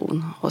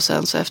inflammation, och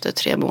sen så efter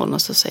 3 månader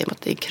så säger man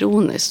att det är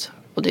kroniskt,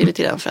 och det är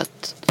lite grann för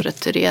att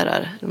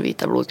retirerar den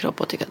vita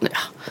blodkroppen och tycker att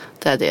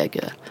det är det jag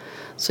gör.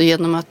 Så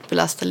genom att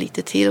belasta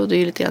lite tid, och det är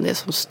ju lite grann det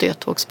som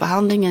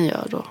stötvågsbehandlingen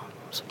gör då,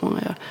 som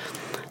många gör,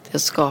 det är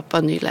att skapa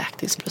en ny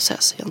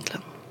läkningsprocess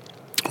egentligen.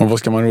 Och vad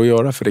ska man då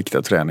göra för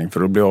riktad träning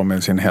för att bli av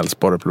med sin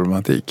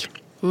hälsporreproblematik?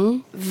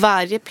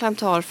 Varje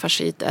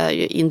plantarfascit är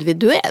ju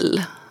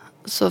individuell.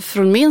 Så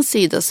från min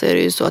sida så är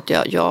det ju så att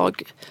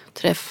jag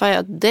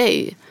träffar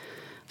dig,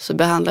 så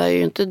behandlar jag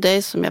ju inte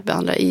dig som jag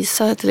behandlar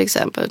Isa till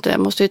exempel. Jag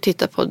måste ju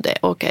titta på det.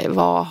 Okej,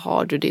 vad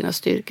har du dina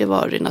styrkor, vad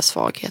har du dina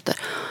svagheter?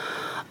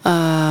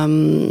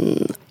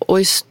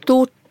 Och i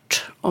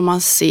stort, om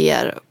man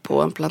ser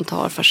på en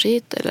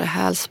plantarfascit eller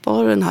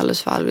hälsporre, en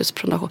hallus valgus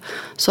pronation,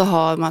 så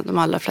har man, de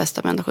allra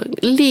flesta människor,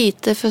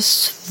 lite för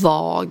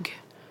svag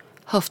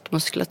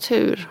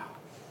höftmuskulatur.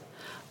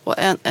 Och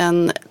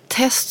en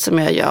test som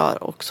jag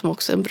gör, och som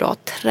också är en bra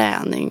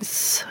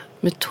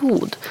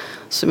träningsmetod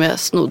som jag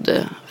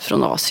snodde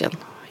från Asien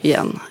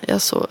igen,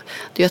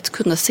 det är att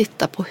kunna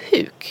sitta på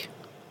huk.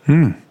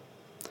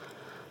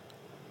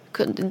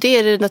 Det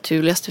är det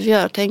naturligaste vi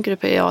gör. Tänker du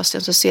på i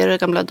Asien så ser du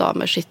gamla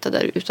damer sitta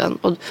där utan,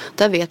 och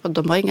där vet man att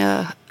de har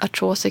inga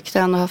artros i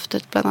knän och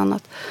höfter bland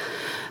annat.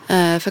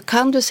 För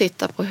kan du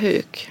sitta på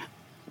huk,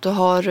 då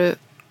har du,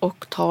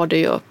 och tar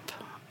dig upp,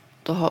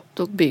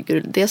 då bygger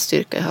du dels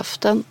styrka i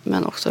höften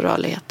men också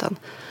rörligheten.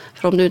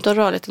 För om du inte har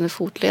rörligheten i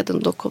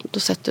fotleden, då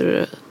sätter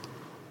du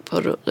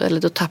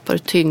eller då tappar du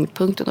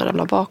tyngdpunkten och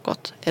ramlar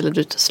bakåt. Eller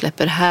du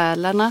släpper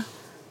hälarna,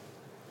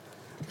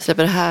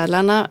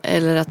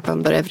 eller att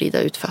man börjar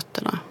vrida ut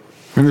fötterna.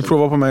 Men vi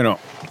provar på mig då.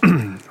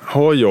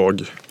 Har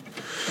jag...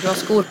 Du har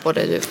skor på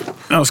dig, du.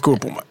 Jag har skor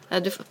på mig.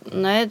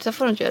 Nej, det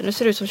får du inte göra. Nu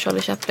ser du ut som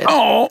Charlie Chaplin.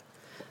 Ja.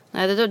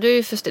 Nej,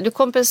 du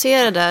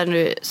kompenserar där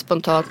nu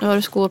spontant. Nu har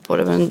du skor på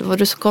dig, men vad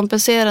du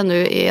kompenserar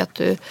nu är att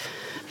du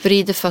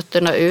vrider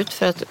fötterna ut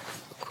för att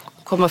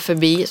komma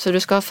förbi. Så du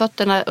ska ha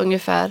fötterna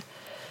ungefär...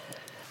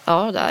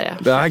 Ja, där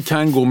ja. Det här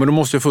kan gå, men då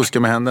måste jag fuska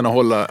med händerna och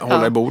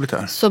hålla i bordet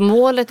här. Så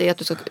målet är att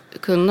du ska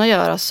kunna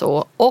göra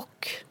så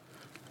och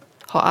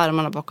ha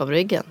armarna bakom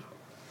ryggen.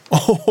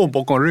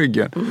 Bakom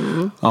ryggen.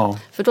 Ja.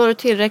 För då har du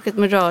tillräckligt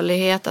med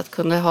rörlighet att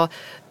kunna ha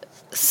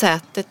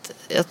sätet,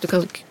 att du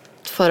kan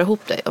föra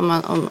ihop dig.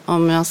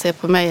 Om man ser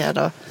på mig här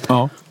då.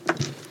 Ja.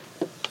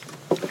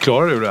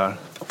 Klarar du det här?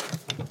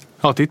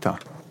 Ja, titta.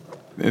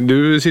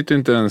 Du sitter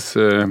inte ens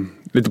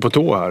lite på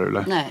tå här,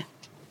 eller?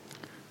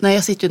 Nej,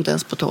 jag sitter ju inte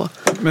ens på tå.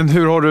 Men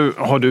hur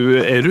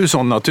är du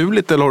sån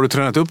naturligt eller har du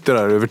tränat upp det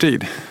där över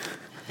tid?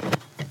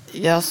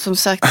 Ja, som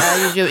sagt,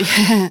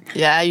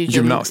 jag är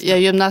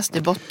gymnast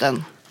i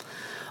botten.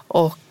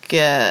 Och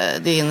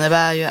det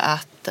innebär ju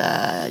att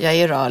jag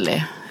är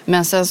rörlig.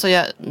 Men sen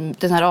så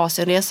den här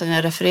Asienresan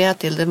jag refererar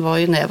till, den var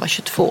ju när jag var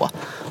 22.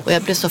 Och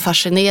jag blev så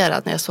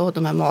fascinerad när jag såg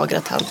de här magra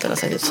tanterna.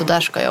 Så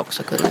där ska jag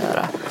också kunna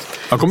göra.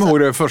 Jag kommer ihåg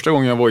det första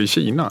gången jag var i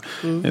Kina.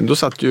 Då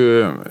satt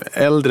ju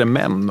äldre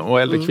män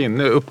och äldre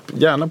kvinnor upp,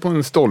 gärna på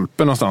en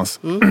stolpe någonstans.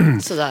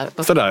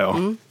 Sådär, ja.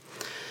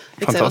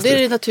 Exakt. Och det är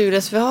det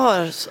naturligaste vi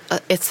har,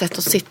 ett sätt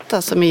att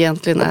sitta som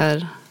egentligen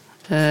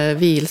är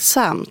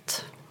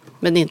vilsamt.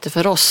 Men inte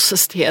för oss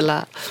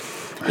stela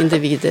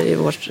individer i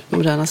vårt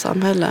moderna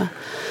samhälle.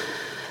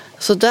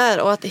 Så där,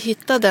 och att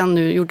hitta den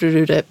nu, gjorde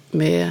du det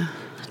med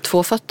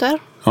 2 fötter.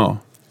 Ja.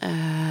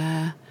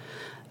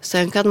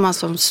 Sen kan man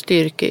som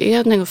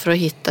styrkeövning för att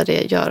hitta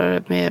det göra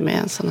det med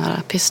en sån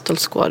här pistol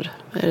squad,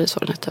 är det så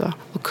den heter, va?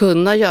 Och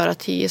kunna göra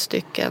 10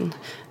 stycken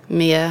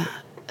med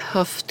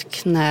höft,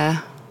 knä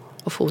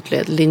och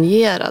fotled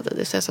linjerade.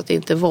 Det sägs att det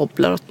inte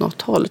wobblar åt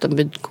något håll utan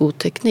med god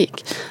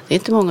teknik. Det är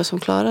inte många som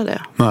klarar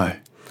det. Nej.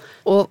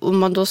 Och om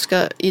man då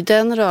ska i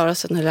den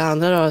rörelsen eller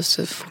andra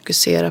rörelser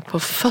fokusera på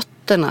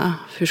fötterna,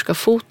 hur ska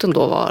foten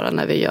då vara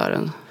när vi gör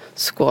en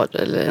squat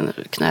eller en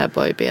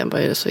knäböj,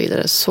 benböj och så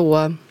vidare,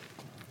 så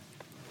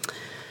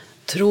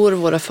tror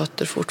våra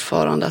fötter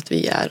fortfarande att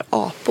vi är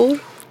apor.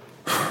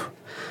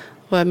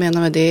 Och jag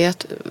menar med det är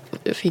att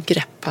vi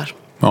greppar.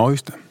 Ja,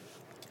 just det.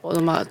 Och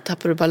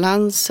tappar du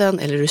balansen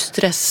eller är du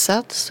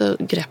stressad så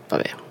greppar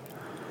vi.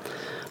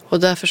 Och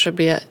därför så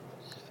blir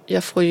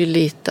jag får ju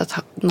lite att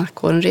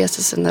nackåren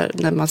reser sig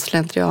när man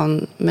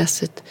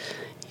slentrianmässigt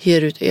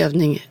ger ut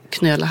övning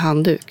knöla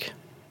handduk.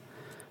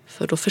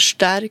 För då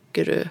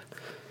förstärker du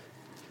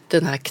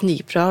den här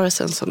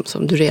kniprörelsen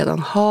som du redan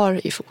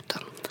har i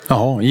foten.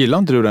 Jaha, gillar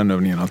inte du den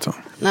övningen alltså?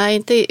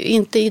 Nej,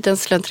 inte i den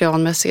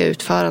slentrianmässiga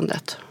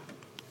utförandet.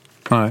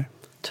 Nej.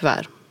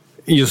 Tyvärr.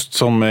 Just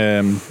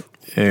som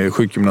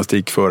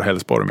sjukgymnastik för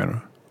hälsborre menar du?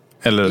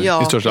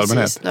 Eller i största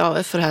allmänhet?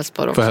 Ja, för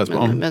hälsborre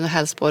också. Men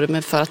hälsborre,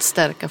 men för att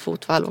stärka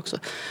fotvalv också.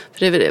 För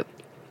det är väl det.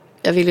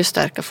 Jag vill ju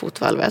stärka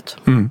fotvalvet.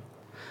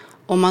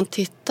 Om man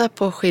tittar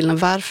på skillnaden,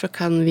 varför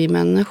kan vi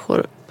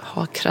människor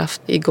ha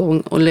kraft i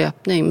gång och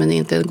löpning men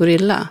inte en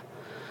gorilla?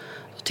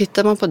 Då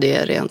tittar man på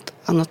det rent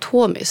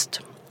anatomiskt.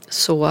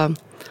 Så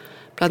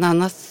bland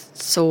annat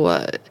så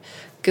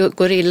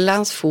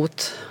gorillans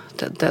fot,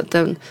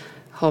 den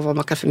har vad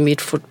man kallar för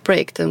midfoot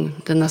break. Den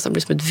nästan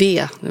blir som ett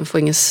V. Den får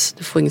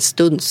ingen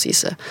stuns i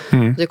sig.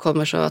 Det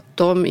kommer så att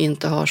de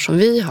inte har som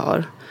vi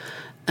har.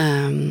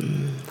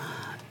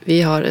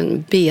 Vi har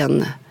en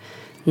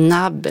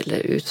bennabb eller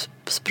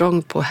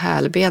utsprång på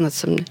hälbenet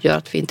som gör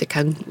att vi inte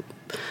kan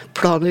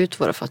plana ut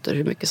våra fötter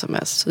hur mycket som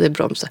helst. Så det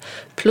bromsar.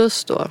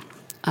 Plus då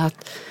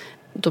att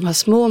de här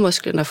små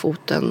musklerna i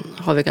foten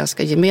har vi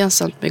ganska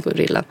gemensamt med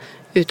gorillan.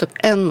 Utom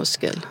en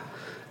muskel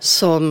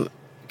som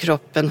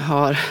kroppen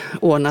har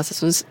ordnat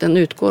sig. Den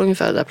utgår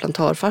ungefär där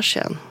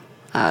plantarfascian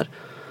är.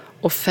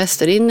 Och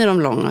fäster in i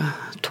de långa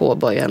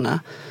tåböjarna.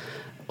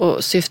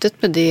 Och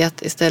syftet med det är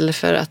att istället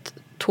för att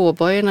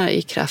tåböjarna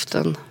i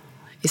kraften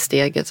i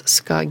steget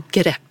ska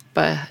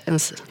greppa en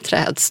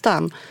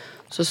trädstam,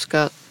 så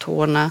ska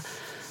tårna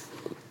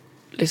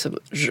liksom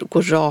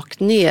gå rakt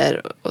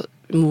ner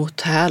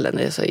mot hälen,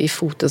 alltså i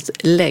fotens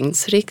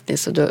längdsriktning,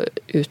 så du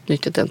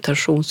utnyttjar den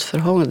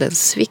tensionsförhållningen, den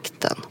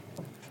svikten.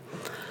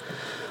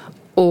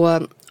 Och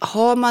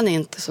har man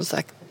inte som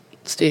sagt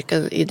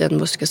styrkan i den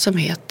muskel som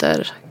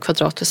heter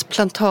quadratus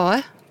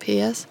plantae,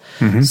 PS,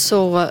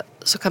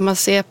 så kan man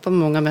se på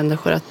många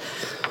människor att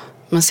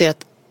man ser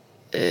att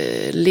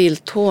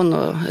lilltån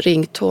och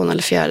ringtån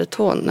eller fjärde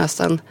tån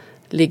nästan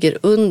ligger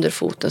under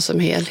foten som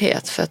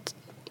helhet, för att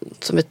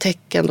som ett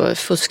tecken då, ett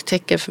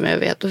fusktecken för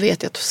mig, då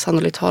vet jag att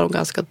sannolikt har de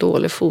ganska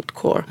dålig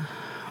fotcore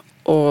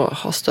och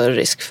har större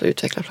risk för att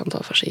utveckla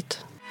plantarfascit.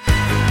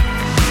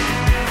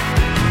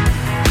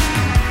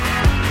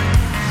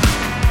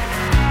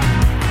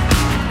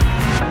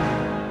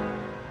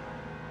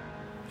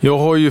 Jag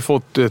har ju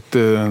fått ett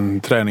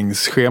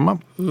träningsschema.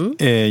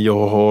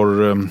 Jag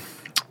har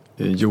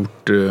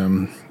gjort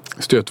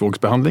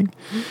stötvågsbehandling.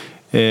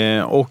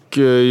 Och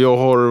jag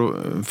har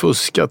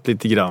fuskat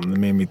lite grann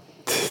med mitt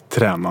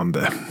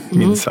tränande,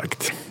 minst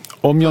sagt.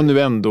 Om jag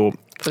nu ändå...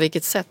 På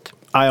vilket sätt?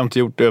 Nej, jag har inte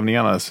gjort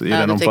övningarna i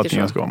den omfattning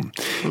jag ska.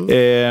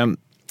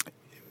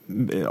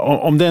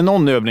 Om det är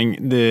någon övning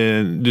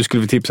du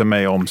skulle tipsa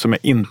mig om som jag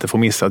inte får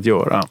missa att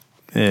göra,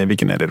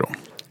 vilken är det då?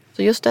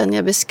 Så just den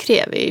jag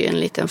beskrev är ju en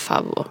liten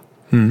favvo.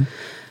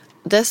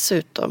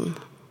 Dessutom,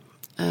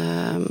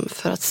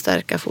 för att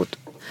stärka fot,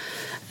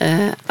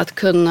 att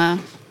kunna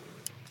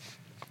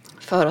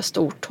föra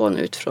stortån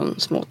ut från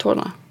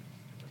småtårna.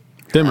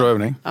 Det är en bra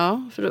övning.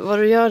 Ja, för vad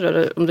du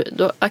gör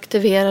då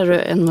aktiverar du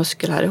en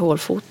muskel här i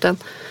hålfoten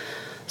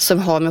som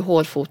har med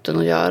hålfoten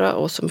att göra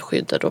och som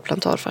skyddar då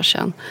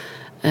plantarfascian.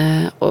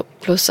 Och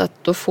plus att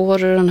då får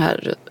du den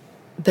här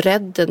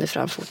bredden i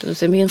framfoten.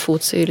 Så min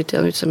fot ser ju lite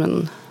ut som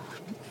en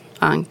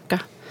anka.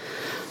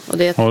 Och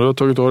det Ja, du har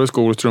tagit av dig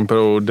skor och strumpor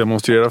och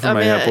demonstrerar för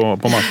mig här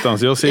på mattan.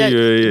 Så jag ser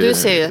du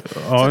ser ju.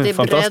 Ja, en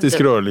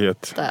fantastisk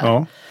rörlighet.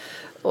 Ja.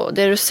 Och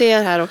det du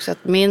ser här också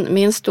att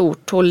min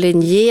stortå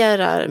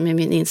linjerar med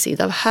min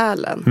insida av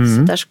hälen.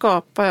 Så där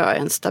skapar jag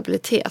en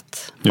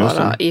stabilitet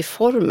bara i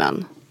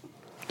formen.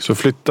 Så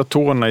flytta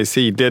tårna i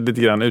sidled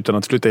lite grann utan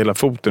att flytta hela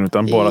foten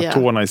utan bara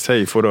tårna i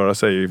sig får röra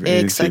sig.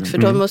 Exakt, för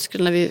de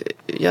musklerna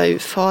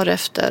jag far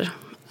efter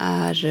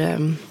är...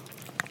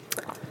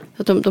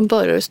 De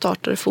börjar och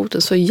startar i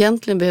foten. Så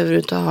egentligen behöver du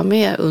inte ha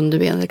med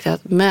underbenet.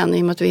 Men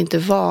i och med att vi inte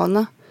är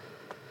vana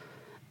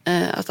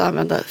att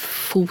använda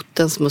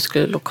fotens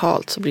muskler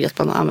lokalt så blir det att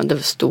man använder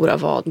stora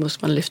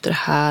vadmuskler. Man lyfter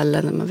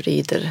hälen när man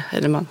vrider.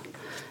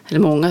 Eller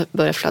många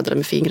börjar fladdra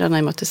med fingrarna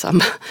i och med att det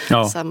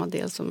är samma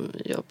del som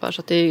jobbar.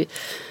 Så att det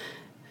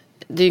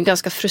är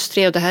ganska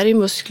frustrerande. Det här är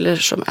muskler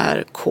som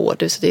är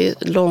core. Det är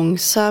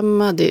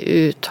långsamma, det är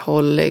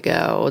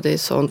uthålliga och det är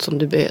sånt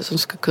som som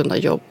ska kunna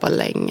jobba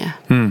länge.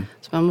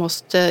 Så man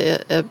måste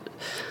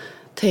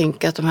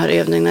tänka att de här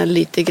övningarna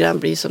lite grann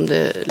blir som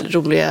det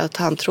roliga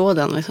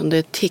tandtråden. Liksom det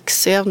är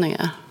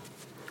ticsövningar.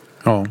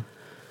 Ja,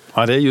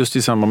 det är just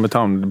i samband med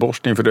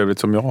tandborstning för övrigt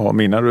som jag har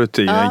mina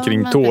rutiner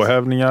kring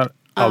tåhävningar.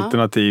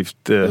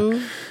 Alternativt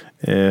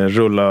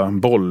rulla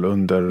boll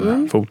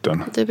under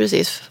foten. Det är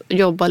precis.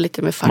 Jobba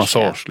lite med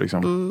fascia. Massage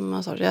liksom.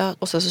 Massage, ja.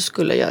 Och sen så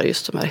skulle jag göra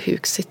just de här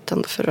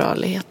huksittande för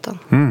rörligheten.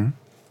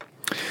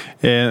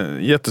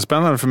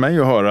 Jättespännande för mig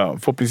att höra.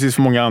 Förhoppningsvis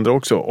för många andra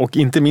också. Och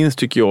inte minst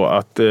tycker jag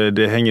att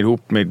det hänger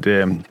ihop med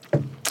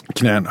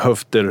knän,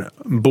 höfter,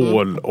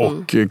 bål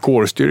och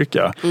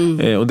kårstyrka.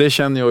 Och det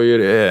känner jag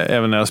ju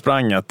även när jag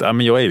sprang att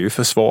men jag är ju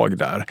för svag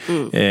där.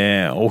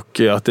 Och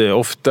att det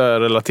ofta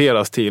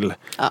relateras till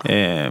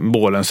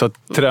bålen. Så att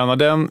träna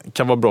den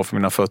kan vara bra för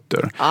mina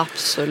fötter.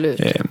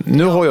 Absolut.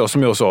 Nu har jag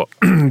som jag sa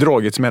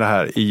dragits med det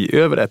här i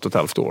över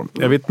 1,5 år.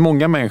 Jag vet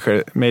många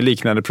människor med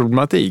liknande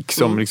problematik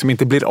som liksom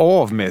inte blir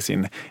av med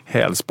sin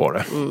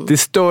hälsporre. Det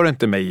stör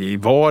inte mig i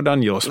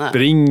vardagen. Jag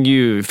springer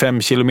ju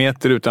 5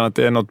 kilometer utan att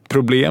det är något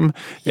problem.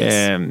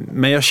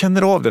 Men jag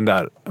känner av den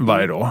där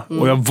varje dag.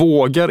 Och jag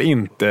vågar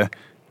inte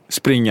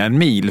springa en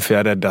mil för jag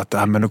är rädd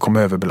att men nu kommer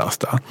jag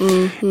överbelasta.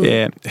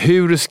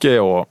 Hur ska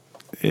jag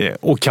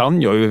och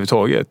kan jag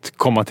överhuvudtaget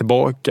komma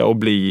tillbaka och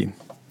bli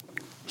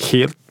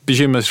helt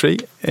bekymmersfri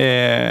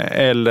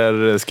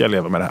eller ska jag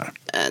leva med det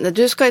här?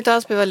 Du ska inte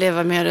alls behöva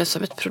leva med det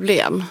som ett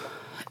problem.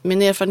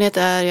 Min erfarenhet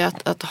är ju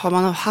att har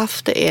man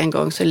haft det en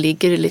gång så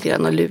ligger det lite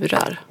grann och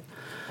lurar.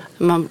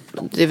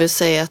 Det vill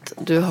säga att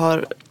du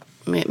har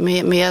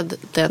med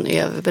den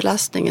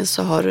överbelastningen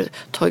så har du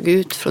tagit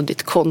ut från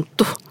ditt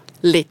konto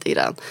lite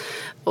grann.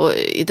 Och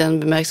i den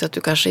bemärkelsen att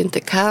du kanske inte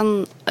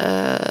kan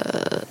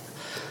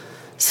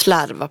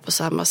slarva på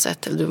samma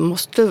sätt. Du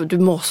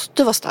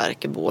måste vara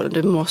stark i bålen.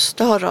 Du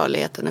måste ha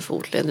rörligheten i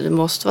fotleden. Du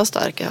måste vara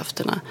stark i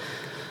höfterna.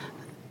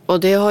 Och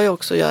det har ju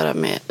också att göra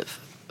med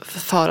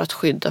för att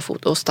skydda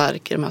fot och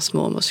stärka de här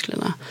små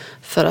musklerna.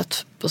 För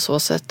att på så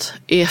sätt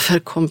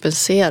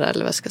överkompensera eller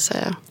vad jag ska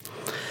säga.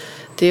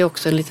 Det är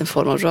också en liten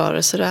form av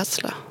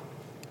rörelserädsla.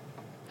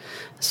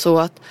 Så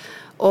att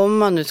om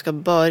man nu ska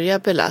börja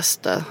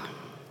belasta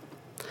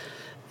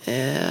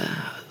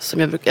som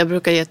jag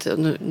brukar ge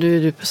till, nu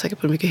är du säkert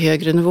på en mycket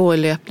högre nivå i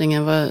löpning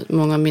än vad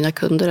många av mina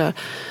kunder är.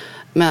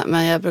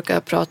 Men jag brukar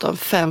prata om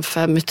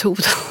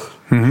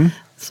 5-5-metoden.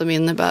 Som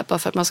innebär bara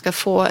för att man ska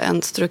få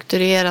en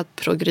strukturerad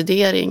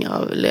progredering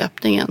av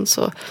löpningen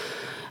så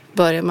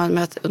börjar man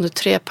med att under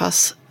 3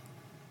 pass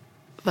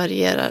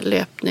variera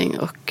löpning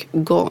och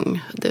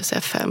gång, det vill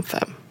säga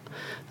 5-5.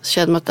 Så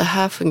känner man att det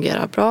här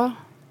fungerar bra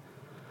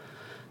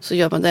så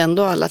gör man det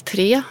ändå alla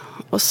 3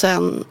 och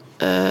sen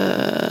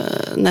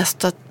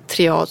nästa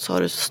triad så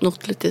har du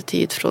snott lite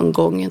tid från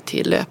gången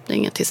till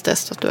löpningen tills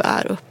dess att du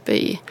är uppe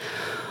i.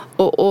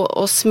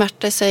 Och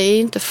smärta i sig är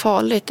inte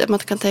farligt. Man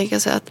kan tänka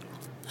sig att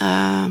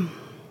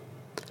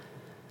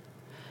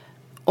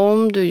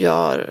om du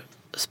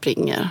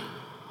springer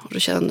och du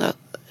känner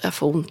att jag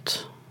får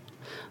ont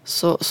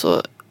så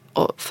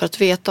för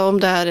att veta om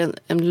det är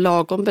en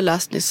lagom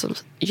belastning som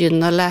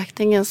gynnar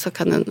läkningen så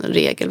kan en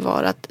regel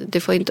vara att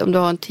det får inte, om du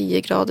har en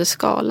 10-gradig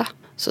skala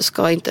så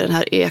ska inte den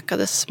här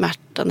ökade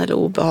smärtan eller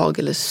obehag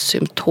eller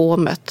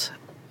symptomet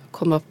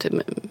komma upp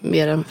till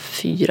mer än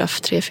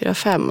 3, 4,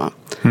 5.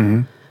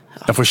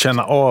 Jag får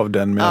känna av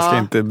den men jag ska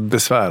inte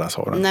besväras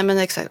av den. Nej men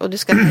exakt, och du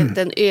ska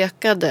den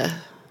ökade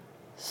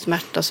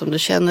smärta som du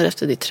känner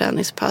efter ditt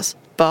träningspass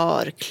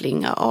bör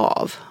klinga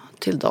av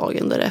till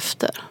dagen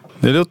därefter.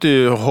 Det låter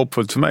ju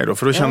hoppfullt för mig då,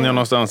 för då känner jag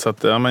någonstans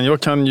att men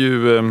jag kan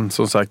ju,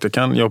 som sagt,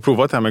 jag har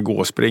provat det här med gå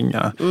och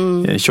springa.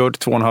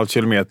 Kört 2,5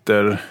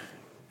 kilometer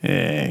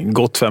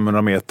gått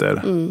 500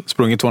 meter,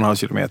 sprungit 2,5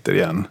 kilometer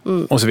igen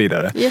och så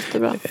vidare.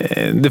 Jättebra.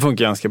 Det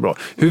funkar ganska bra.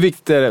 Hur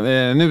viktigt är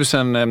det? Nu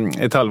sen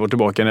ett halvår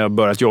tillbaka när jag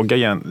börjat jogga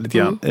igen lite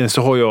grann,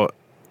 så har jag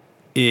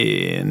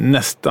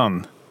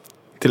nästan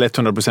till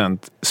 100%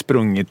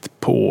 sprungit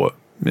på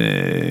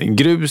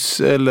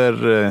grus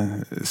eller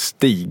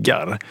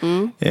stigar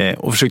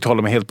och försökt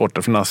hålla mig helt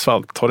borta från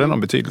asfalt. Har det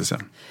någon betydelse?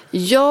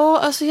 Ja,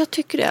 alltså jag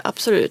tycker det,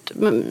 absolut.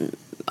 Men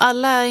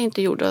alla är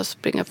inte gjorda att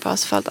springa på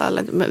asfalt.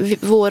 Men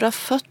våra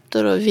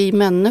fötter och vi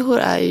människor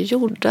är ju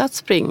gjorda att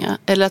springa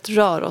eller att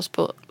röra oss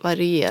på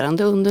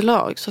varierande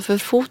underlag. Så för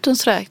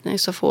fotens räkning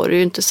så får du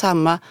ju inte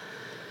samma...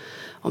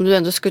 Om du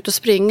ändå ska ut och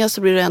springa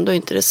så blir det ändå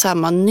inte det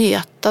samma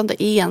nötande,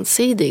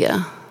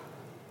 ensidiga.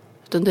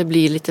 Utan det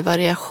blir lite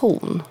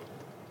variation.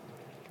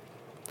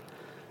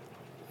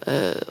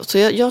 Så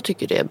jag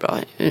tycker det är bra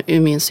ur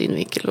min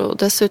synvinkel. Och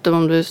dessutom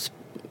om du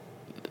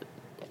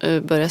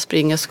börjar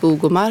springa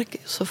skog och mark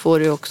så får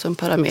du också en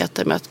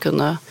parameter med att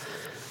kunna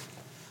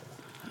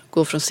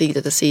gå från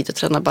sida till sida,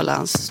 träna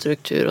balans,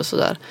 struktur och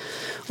sådär.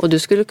 Och du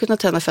skulle kunna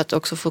träna för att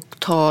också få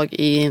tag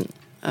i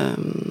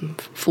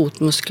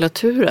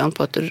fotmuskulaturen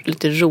på ett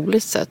lite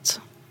roligt sätt.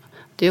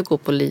 Det är att gå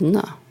på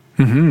lina.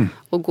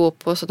 Och gå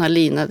på sådana här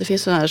lina. Det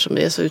finns sådana här som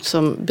ser ut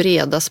som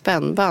breda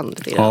spännband.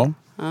 Ja.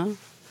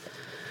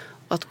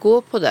 Att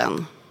gå på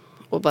den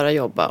och bara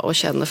jobba och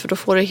känna, för då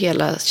får du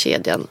hela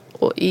kedjan.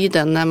 Och i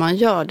den, när man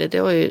gör det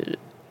är ju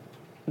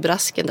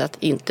brasken att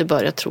inte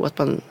börja tro att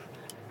man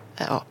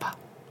är apa.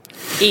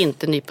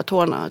 Inte nypa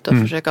tårna,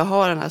 utan försöka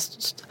ha den här.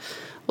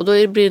 Och då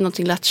blir det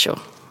någonting lattjo.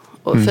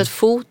 Och för att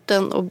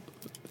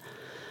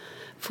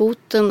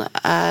foten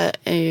är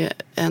ju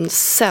en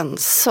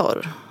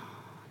sensor.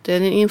 Det är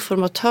en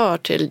informatör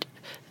till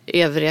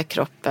övriga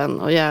kroppen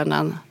och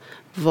hjärnan.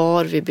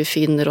 Var vi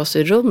befinner oss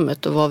i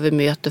rummet och vad vi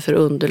möter för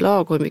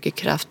underlag och hur mycket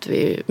kraft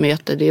vi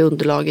möter det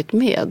underlaget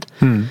med.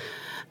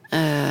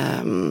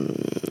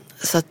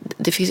 Så att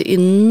det finns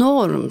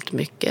enormt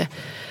mycket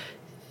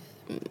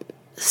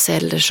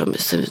celler som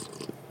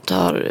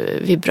tar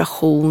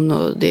vibration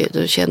och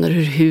du känner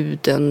hur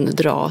huden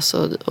dras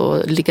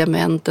och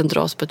ligamenten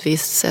dras på ett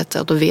visst sätt.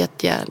 Och då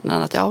vet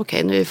hjärnan att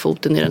okej, nu är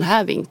foten i den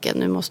här vinkeln,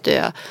 nu måste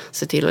jag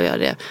se till att göra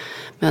det.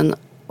 Men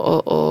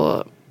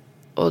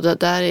och det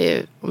där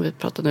är, om vi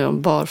pratar nu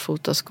om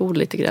barfotaskor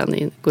lite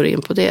grann, går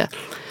in på det.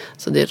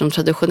 Så det de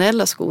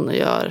traditionella skorna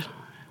gör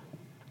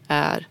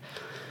är,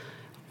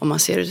 om man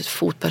ser ur ett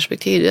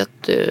fotperspektiv,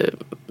 att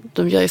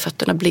de gör ju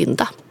fötterna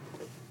blinda.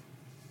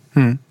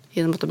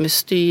 Genom att de är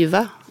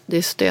styva, det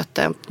är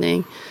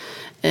stötdämpning,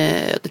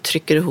 det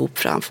trycker ihop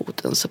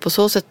framfoten. Så på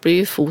så sätt blir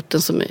ju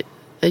foten som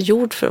är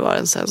gjord för att vara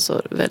en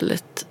sensor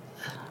väldigt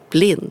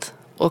blind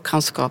och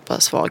kan skapa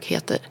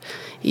svagheter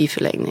i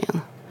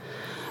förlängningen.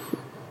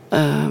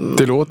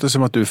 Det låter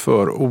som att du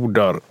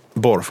förordar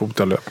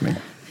barfotalöpning.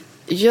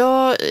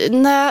 Ja,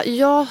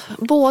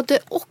 både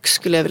och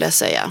skulle jag vilja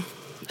säga.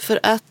 För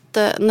att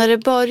när det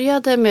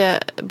började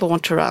med Born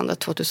to Run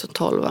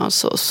 2012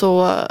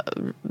 så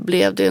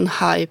blev det en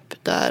hype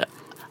där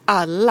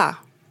alla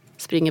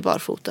springer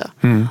barfota.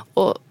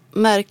 Och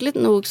märkligt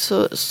nog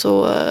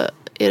så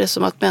är det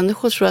som att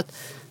människor tror att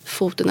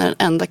foten är den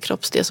enda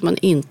kroppsdel som man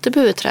inte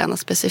behöver träna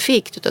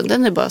specifikt, utan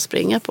den är bara att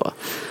springa på.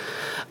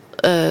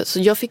 Så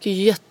jag fick ju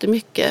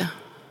jättemycket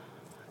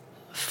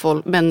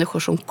människor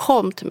som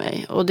kom till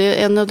mig. Och det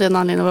är en av den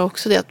anledningen var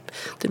också det att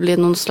det blev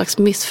någon slags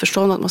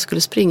missförstånd att man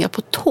skulle springa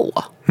på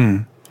tå.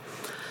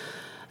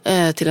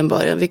 Till en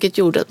början. Vilket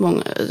gjorde att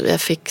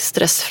jag fick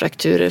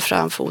stressfrakturer i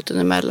framfoten,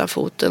 i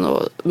mellanfoten.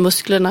 Och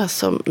musklerna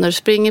när du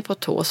springer på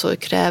tå så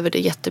kräver det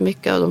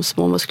jättemycket av de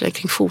små musklerna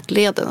kring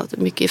fotleden. Att det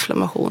är mycket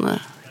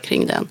inflammationer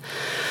kring den.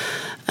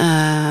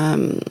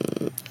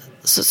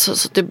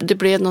 Så det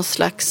blev någon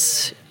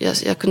slags...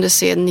 Jag kunde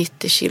se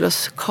 90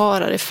 kilos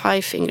karar i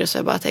Five Fingers, så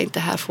jag bara tänkte,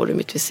 här får du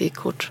mitt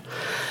visitkort.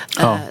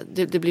 Ja.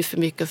 Det blir för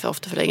mycket för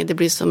ofta för länge. Det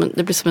blir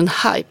som en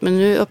hype. Men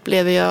nu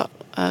upplever jag,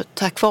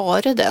 tack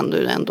vare den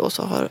nu ändå,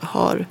 så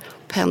har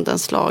pendeln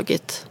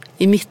slagit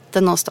i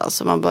mitten någonstans.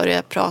 Så man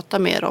börjar prata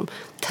mer om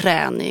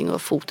träning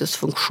och fotens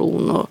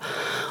funktion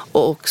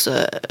och också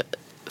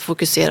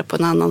fokusera på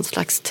en annan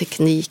slags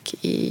teknik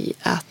i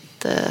att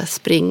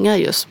springa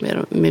just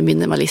med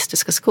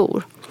minimalistiska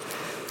skor.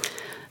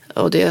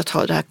 Och det är att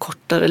ha det här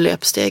kortare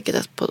löpsteget,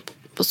 att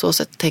på så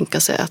sätt tänka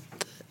sig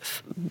att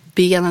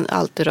benen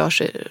alltid rör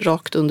sig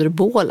rakt under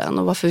bålen.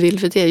 Och varför vill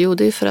vi det? Jo,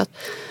 det är för att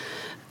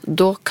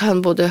då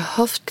kan både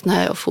höft,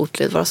 knä och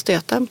fotled vara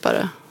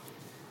stötdämpare.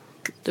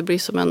 Det blir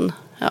som en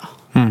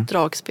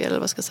dragspel, eller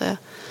vad ska jag säga.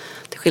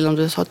 Till skillnad om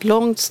du har ett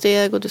långt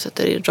steg och du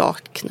sätter i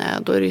rakt knä,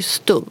 då är det ju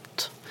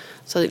stumt.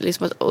 Så det är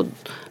liksom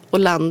och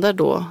landar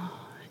då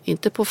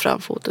inte på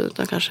framfoten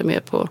utan kanske mer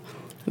på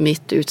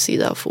mitt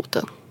utsida av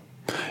foten.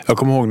 Jag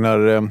kommer ihåg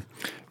när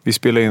vi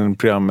spelade in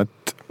programmet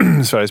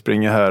Sverige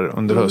springer här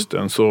under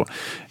hösten, så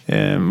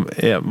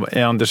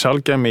är Anders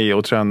Salka med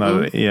och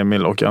tränar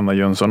Emil och Anna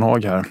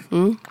Jönsson-Hag här.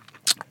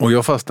 Och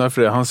jag fastnade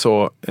för det. Han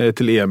sa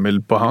till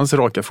Emil på hans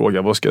raka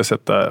fråga, vad ska jag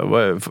sätta,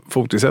 vad är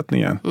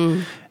fotisättningen?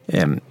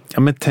 Ja,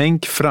 men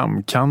tänk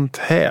framkant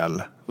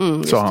häl.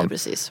 just det,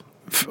 precis.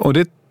 Och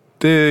det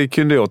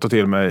kunde jag ta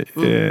till mig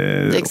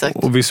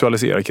och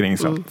visualisera kring.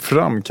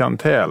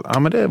 Framkanthäl,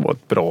 men det var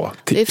ett bra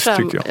tips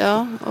tycker jag.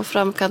 Ja, och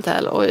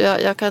framkanthäl. Och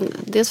jag kan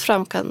dels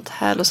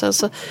framkanthäl och sen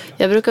så,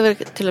 jag brukar väl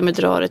till och med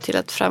dra det till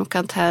att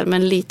framkanthäl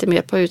men lite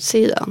mer på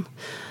utsidan.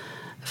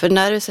 För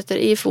när du sätter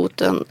i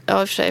foten, i och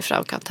för sig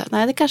framkanthäl.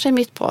 Nej, det kanske är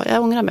mitt på.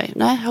 Jag ångrar mig.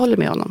 Nej, jag håller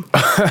med honom.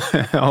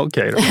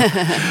 Okej då.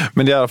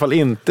 Men det är i alla fall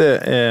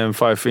inte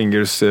five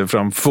fingers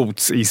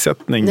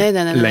framfotisisättning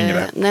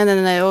längre.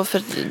 Nej. Och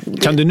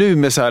kan du nu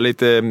med så här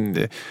lite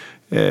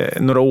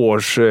några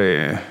års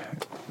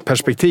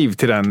perspektiv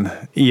till den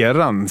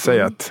eran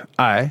säga att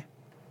nej,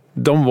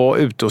 de var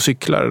ute och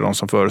cyklade, de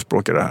som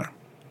förespråkade det här?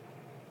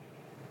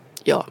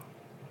 Ja.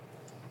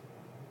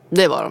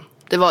 Det var de.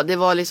 Det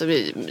var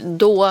liksom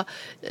då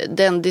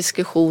den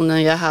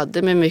diskussionen jag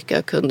hade med mycket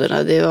av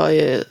kunderna, det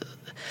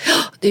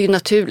är ju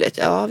naturligt,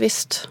 ja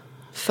visst,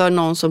 för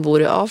någon som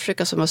bor i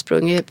Afrika som har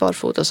sprungit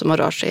barfota, som har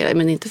rört sig,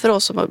 men inte för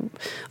oss som har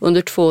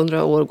under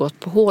 200 år gått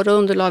på hårda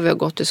underlag, vi har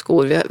gått i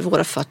skor,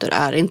 våra fötter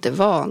är inte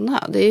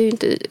vana.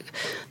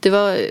 Det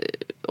var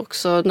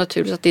också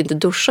naturligt att inte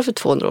duscha för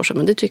 200 år sedan,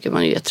 men det tycker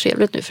man ju är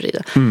trevligt nu för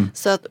tiden.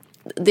 Så att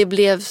det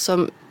blev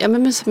som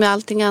med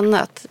allting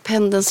annat.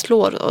 Pendeln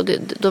slår och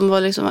de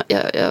var liksom,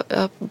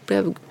 jag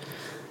blev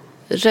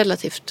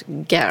relativt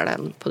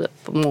galen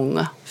på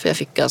många. För jag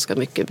fick ganska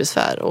mycket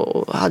besvär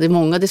och hade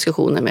många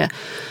diskussioner med.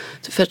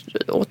 För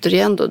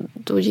återigen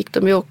då gick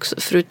de ju också,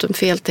 förutom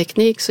fel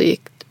teknik så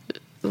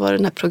var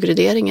den här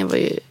progrederingen var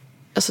ju,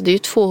 alltså det är ju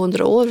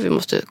 200 år vi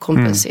måste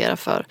kompensera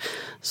för.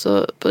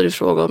 Så på din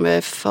fråga om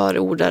jag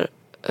förordar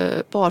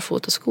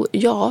barfotaskor,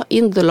 ja,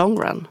 in the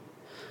long run.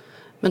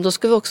 Men då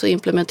ska vi också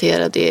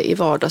implementera det i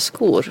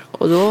vardagsskor.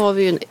 Och då har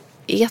vi ju en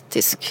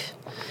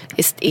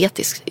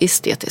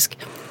estetisk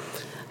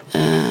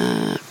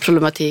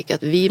problematik.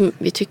 Att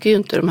vi tycker ju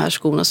inte de här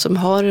skorna som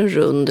har en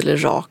rund eller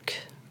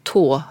rak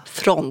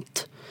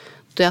tåfront.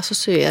 Det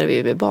associerar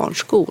vi med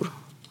barnskor.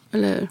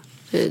 Eller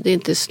det är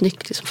inte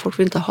snyggt. Liksom. Folk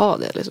vill inte ha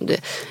det. Liksom.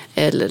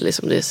 Eller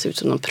liksom det ser ut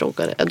som någon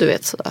proggare. Ja, du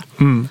vet sådär.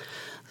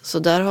 Så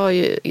där har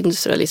ju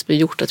industrialismen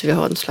gjort att vi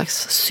har en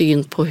slags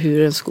syn på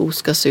hur en sko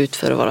ska se ut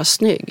för att vara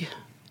snygg.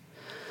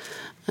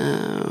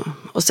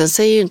 Och sen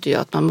säger ju inte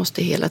jag att man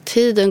måste hela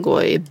tiden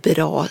gå i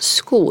bra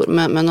skor,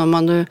 men om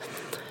man nu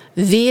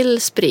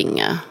vill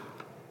springa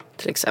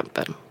till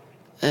exempel,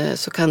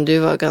 så kan det ju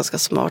vara ganska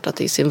smart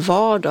att i sin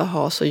vardag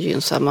ha så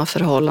gynnsamma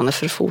förhållanden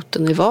för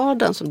foten i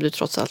vardagen som du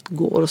trots allt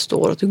går och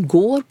står, och att du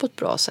går på ett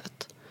bra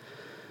sätt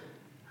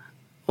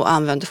och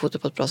använder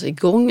foten på ett bra sätt i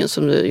gången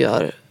som du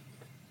gör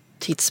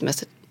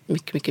tidsmässigt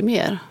mycket, mycket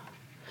mer.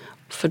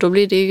 För då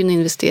blir det ju en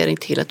investering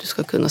till att du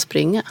ska kunna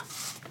springa.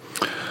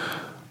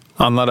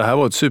 Anna, det här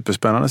var ett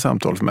superspännande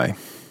samtal för mig.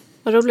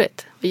 Vad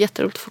roligt. Det är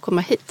jätteroligt att få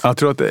komma hit. Jag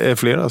tror att det är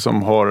flera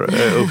som har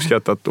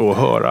uppskattat att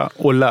höra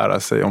och lära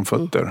sig om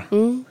fötter.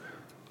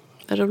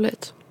 Vad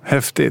roligt.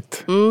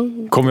 Häftigt.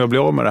 Kommer jag bli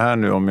av med det här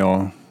nu om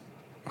jag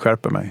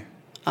skärper mig?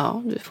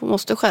 Ja, du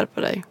måste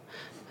skärpa dig.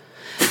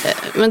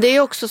 Men det är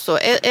också så.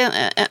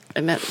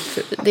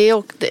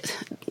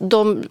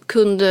 De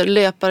kunder,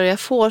 löpare jag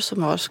får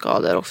som har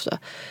skador ofta,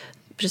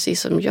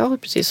 precis som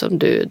jag, precis som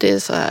du. Det är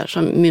så här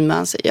som min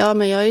man säger. Ja,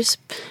 men jag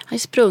har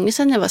sprungit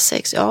sedan jag var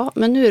 6. Ja,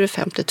 men nu är du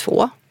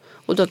 52.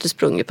 Och du har inte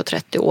sprungit på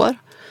 30 år.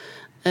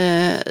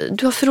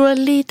 Du har förlorat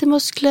lite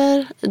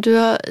muskler.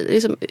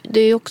 Det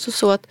är också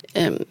så att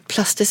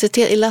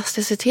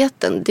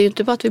elasticiteten. Det är ju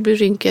inte bara att vi blir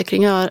rynkiga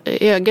kring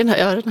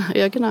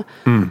ögonen.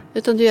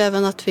 Utan det är ju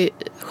även att vi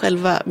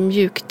själva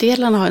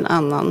mjukdelarna har en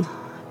annan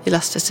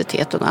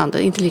elasticitet och en annan,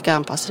 inte lika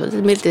anpassad. Det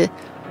är lite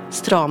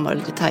stramare,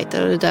 lite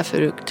tajtare. Och det är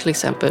därför du till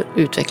exempel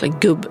utvecklar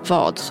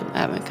gubbvad som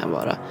även kan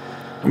vara.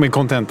 Men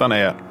kontentan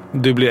är,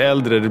 du blir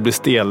äldre, du blir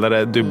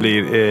stelare,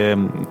 du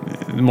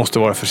måste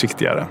vara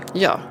försiktigare.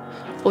 Ja,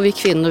 och vi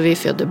kvinnor, vi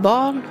föder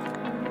barn,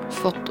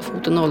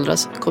 foten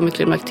åldras, kommer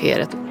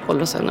klimakteriet,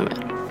 åldras ännu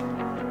mer.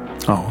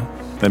 Ja,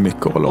 det är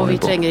mycket att hålla på. Och vi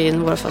tränger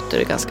in våra fötter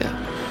i ganska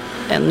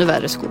ännu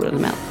värre skor än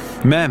män.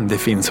 Men det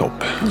finns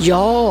hopp.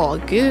 Ja,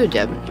 gud,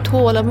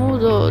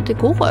 tålamod, och det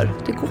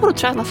går att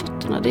träna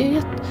fötterna. Det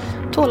är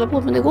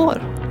tålamod, men det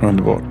går.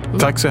 Underbart.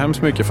 Tack så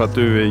hemskt mycket för att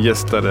du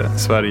gästade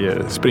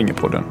Sverige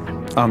Springer-podden.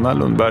 Anna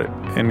Lundberg,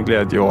 en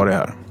glädje att ha dig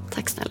här.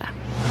 Tack snälla.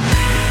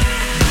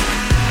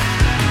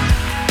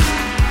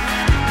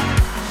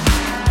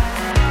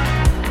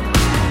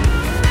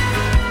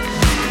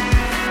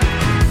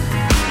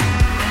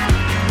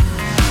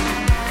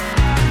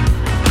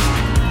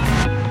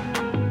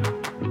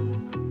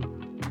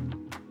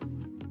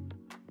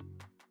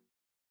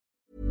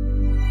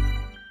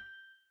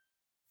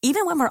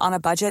 Even when we're on a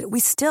budget, we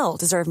still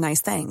deserve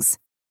nice things.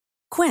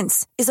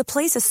 Quince is a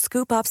place to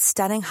scoop up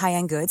stunning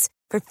high-end goods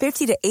for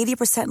 50 to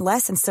 80%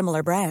 less than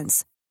similar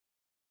brands.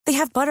 They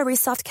have buttery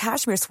soft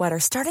cashmere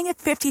sweaters starting at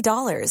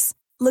 $50,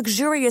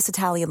 luxurious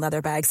Italian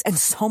leather bags, and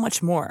so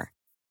much more.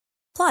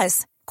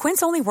 Plus,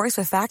 Quince only works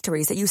with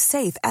factories that use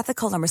safe,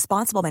 ethical, and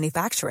responsible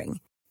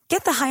manufacturing.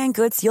 Get the high-end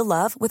goods you'll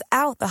love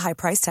without the high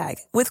price tag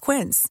with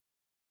Quince.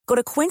 Go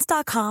to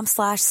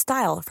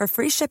quince.com/style for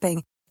free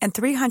shipping and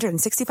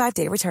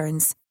 365-day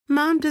returns.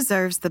 Mom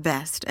deserves the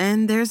best,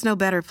 and there's no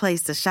better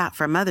place to shop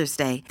for Mother's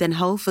Day than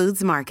Whole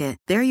Foods Market.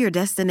 They're your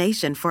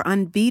destination for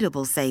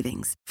unbeatable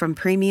savings, from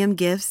premium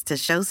gifts to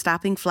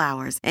show-stopping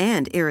flowers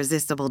and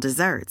irresistible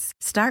desserts.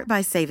 Start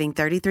by saving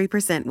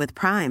 33% with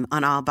Prime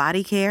on all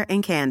body care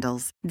and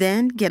candles.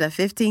 Then get a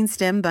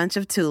 15-stem bunch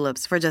of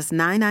tulips for just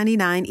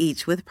 $9.99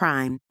 each with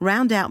Prime.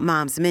 Round out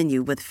Mom's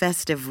menu with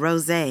festive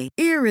rosé,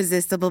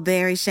 irresistible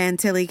berry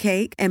chantilly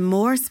cake, and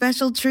more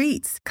special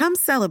treats. Come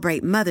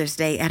celebrate Mother's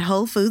Day at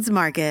Whole Foods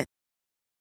Market.